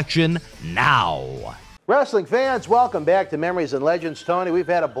your collection now. Wrestling fans, welcome back to Memories and Legends. Tony, we've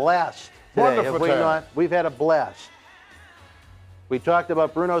had a blast today, Wonderful have we time. not? We've had a blast. We talked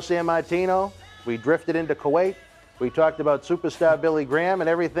about Bruno Sammartino. We drifted into Kuwait. We talked about superstar Billy Graham and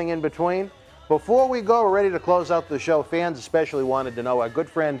everything in between. Before we go, we're ready to close out the show. Fans especially wanted to know our good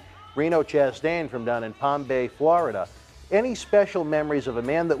friend Reno Chastain from down in Palm Bay, Florida. Any special memories of a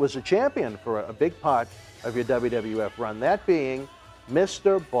man that was a champion for a big part of your WWF run? That being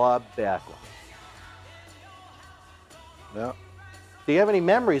Mr. Bob Backlund. Yeah. Do you have any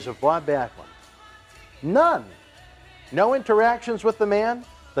memories of Bob Backlund? None. No interactions with the man,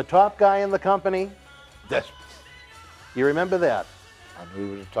 the top guy in the company? That's, You remember that? I knew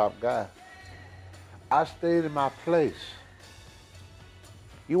he was the top guy. I stayed in my place.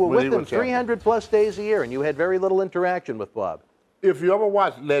 You were When he with him was champion. 300 plus days a year, and you had very little interaction with Bob. If you ever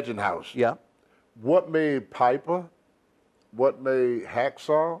watched Legend House, Yeah. what made Piper, what made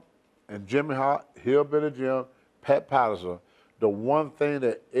Hacksaw, and Jimmy Hart, Hillbilly Jim, Pat Patterson, the one thing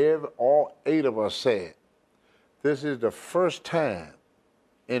that all 8 of us said, this is the first time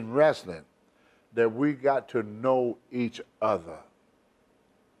in wrestling that we got to know each other.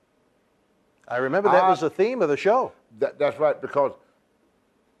 I remember that was the theme of the show. That's right, because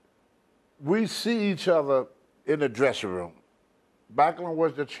we see each other in the dressing room. Backlund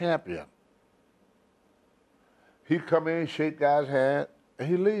was the champion. He'd come in, shake guys' hand, and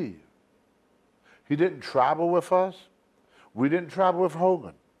he'd leave. He didn't travel with us. We didn't travel with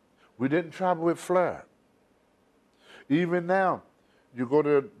Hogan. We didn't travel with Flair. Even now, you go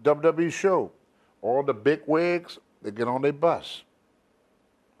to a WWE show, all the big wigs, they get on their bus.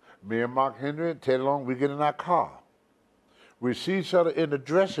 Me and Mark Henry and Teddy Long, we get in our car. We see each other in the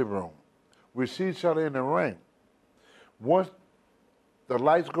dressing room. We see each other in the ring. Once the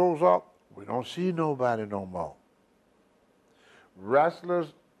lights goes off, we don't see nobody no more. Wrestlers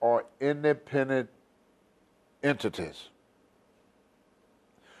are independent entities.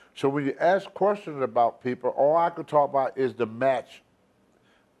 So when you ask questions about people, all I could talk about is the match,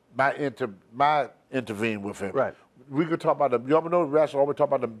 my intervene with him. Right. we could talk about you ever know wrestlers always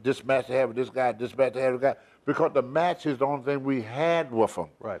talk about this match they have with this guy, this match they have with this guy, because the match is the only thing we had with them.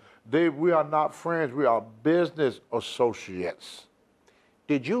 Right. We are not friends, we are business associates.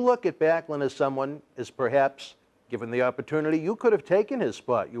 Did you look at Backlund as someone, as perhaps, given the opportunity, you could have taken his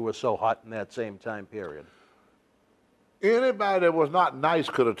spot? You were so hot in that same time period. Anybody that was not nice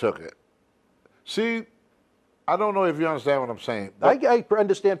could have took it. See, I don't know if you understand what I'm saying. I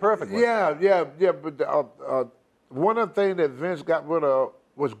understand perfectly. Yeah, but one of the things that Vince got rid of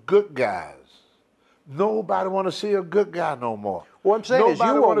was good guys. Nobody want to see a good guy no more. What I'm saying is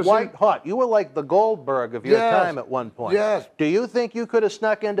you were white hot. You were like the Goldberg of your time at one point. Yes. Do you think you could have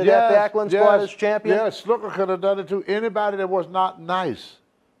snuck into that Backlund spot as champion? Yes, Snooker could have done it too. Anybody that was not nice.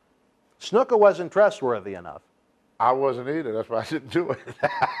 Snooker wasn't trustworthy enough. I wasn't either. That's why I didn't do it.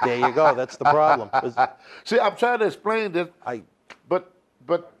 There you go. That's the problem. See, I'm trying to explain this. But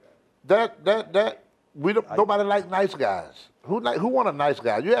nobody like nice guys. Who want a nice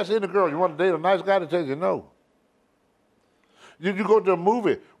guy? You ask any girl, you want to date a nice guy, to tell you no. You go to a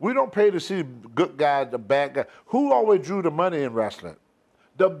movie. We don't pay to see good guys, the bad guys. Who always drew the money in wrestling?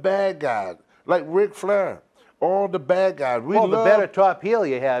 The bad guys, like Ric Flair. All the bad guys. The better top heel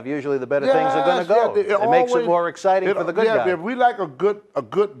you have, usually the better things are going to go. It makes it more exciting for the good guy. Yeah, we like a good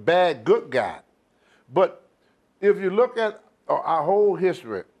guy. But if you look at our whole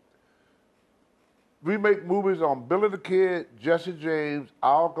history, we make movies on Billy the Kid, Jesse James,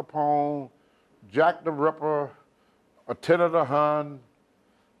 Al Capone, Jack the Ripper, Attila the Hun,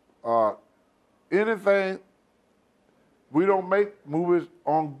 anything. We don't make movies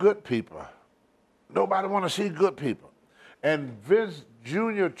on good people. Nobody want to see good people. And Vince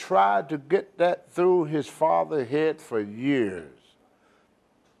Jr. tried to get that through his father's head for years,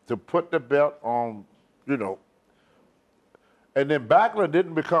 to put the belt on, you know. And then Backlund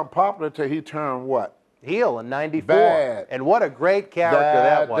didn't become popular until he turned what? Heel in '94. Bad. And what a great character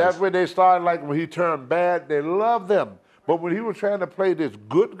that was. That's when they started, like when he turned bad, they loved him. But when he was trying to play this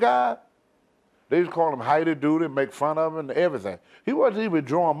good guy, they just call him Heidi Doody, make fun of him and everything. He wasn't even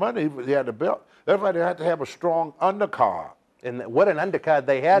drawing money, he had the belt. That's why they had to have a strong undercard. And what an undercard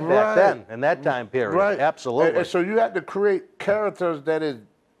they had back then, in that time period. Right. Absolutely. And so you had to create characters that is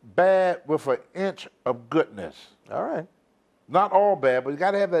bad with an inch of goodness. All right. Not all bad, but you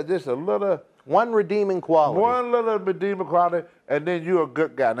got to have that just a little... One redeeming quality. One little redeeming quality, and then you're a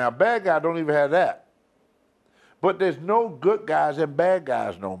good guy. Now, bad guy don't even have that. But there's no good guys and bad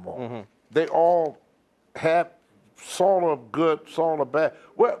guys no more. Mm-hmm. They all have sort of good, sort of bad.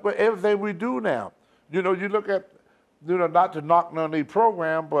 Well, everything we do now, you know, you look at, you know, not to knock on the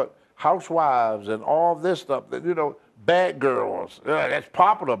program, but housewives and all this stuff, that, you know, bad girls. That's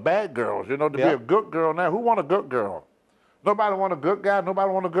popular, bad girls, you know, to be a good girl now. Who want a good girl? Nobody want a good guy, nobody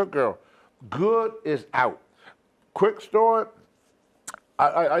want a good girl. Good is out. Quick story,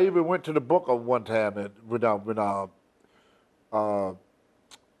 I even went to the Booker one time and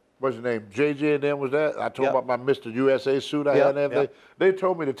what's his name, JJ and them was there. I told them about my Mr. USA suit I had and everything. They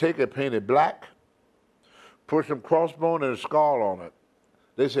told me to take it, paint it black, put some crossbone and a skull on it.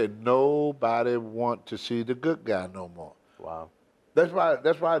 They said nobody want to see the good guy no more. Wow. That's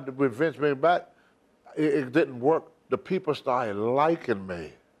why when Vince came back, it didn't work. The people started liking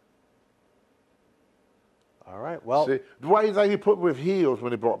me. All right, well. See, why do you think he put me with heels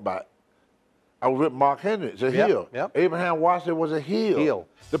when he brought back? I was with Mark Henry, it's a heel. Yep. Abraham Washington was a heel.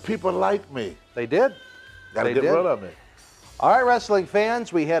 The people liked me. They did. Gotta get rid of me. All right, wrestling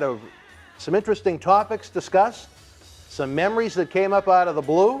fans, we had some interesting topics discussed, some memories that came up out of the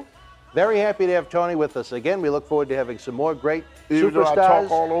blue. Very happy to have Tony with us again. We look forward to having some more great Even superstars. though I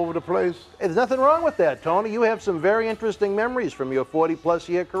talk all over the place. There's nothing wrong with that, Tony. You have some very interesting memories from your 40-plus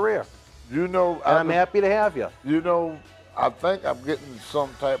year career. You know, and I'm happy to have you. You know, I think I'm getting some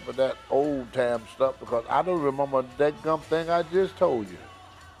type of that old time stuff because I don't remember that gum thing I just told you.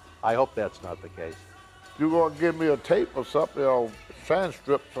 I hope that's not the case. You're going to give me a tape or something or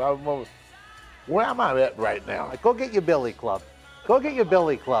transcript so I remember. Where am I at right now? Go get your Billy Club. Go get your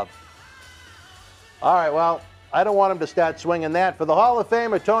Billy Club. All right, well, I don't want him to start swinging that. For the Hall of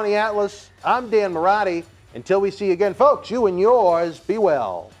Famer, Tony Atlas, I'm Dan Marty. Until we see you again, folks, you and yours, be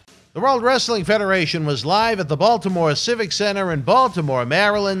well. The World Wrestling Federation was live at the Baltimore Civic Center in Baltimore,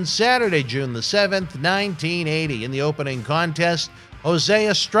 Maryland, Saturday, June the 7th, 1980. In the opening contest, Jose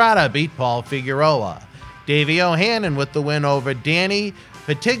Estrada beat Paul Figueroa. Davey O'Hannon with the win over Danny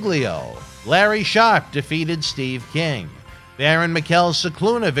Patiglio. Larry Sharp defeated Steve King. Baron Mikel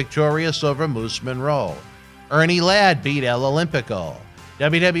Cicluna victorious over Moose Monroe. Ernie Ladd beat El Olympico.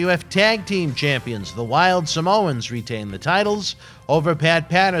 WWF Tag Team Champions, the Wild Samoans, retained the titles over Pat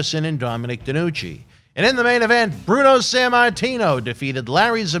Patterson and Dominic DeNucci. And in the main event, Bruno Sammartino defeated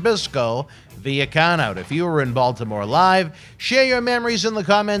Larry Zbyszko via countout. If you were in Baltimore live, share your memories in the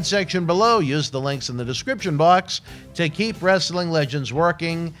comment section below. Use the links in the description box to keep Wrestling Legends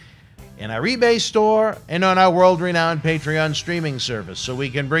working in our eBay store and on our world-renowned Patreon streaming service so we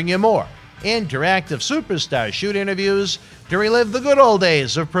can bring you more interactive superstar shoot interviews to relive the good old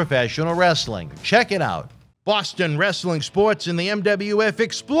days of professional wrestling. Check it out. Boston wrestling sports in the MWF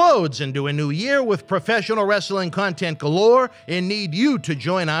explodes into a new year with professional wrestling content galore and need you to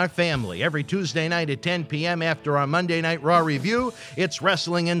join our family. Every Tuesday night at 10 p.m. after our Monday Night Raw review, it's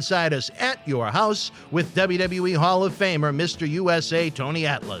Wrestling Insiders at your house with WWE Hall of Famer Mr. USA Tony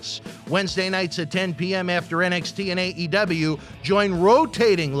Atlas. Wednesday nights at 10 p.m. after NXT and AEW, join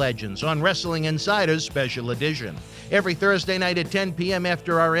rotating legends on Wrestling Insiders Special Edition. Every Thursday night at 10 p.m.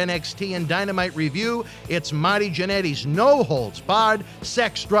 after our NXT and Dynamite review, it's Marty Jannetty's no-holds-barred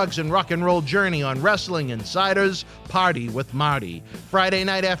sex, drugs, and rock and roll journey on Wrestling Insiders Party with Marty. Friday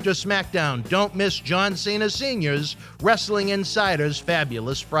night after SmackDown, don't miss John Cena Sr.'s Wrestling Insiders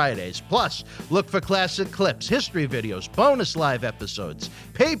Fabulous Fridays. Plus, look for classic clips, history videos, bonus live episodes,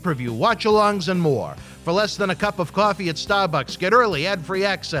 pay-per-view watch-alongs, and more. For less than a cup of coffee at Starbucks, get early ad-free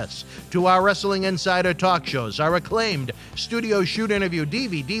access to our Wrestling Insider talk shows, our acclaimed studio shoot interview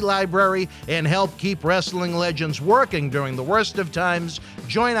DVD library, and help keep Wrestling Legends working during the worst of times.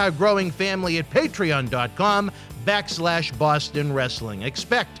 Join our growing family at patreon.com/Boston Wrestling.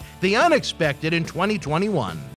 Expect the unexpected in 2021.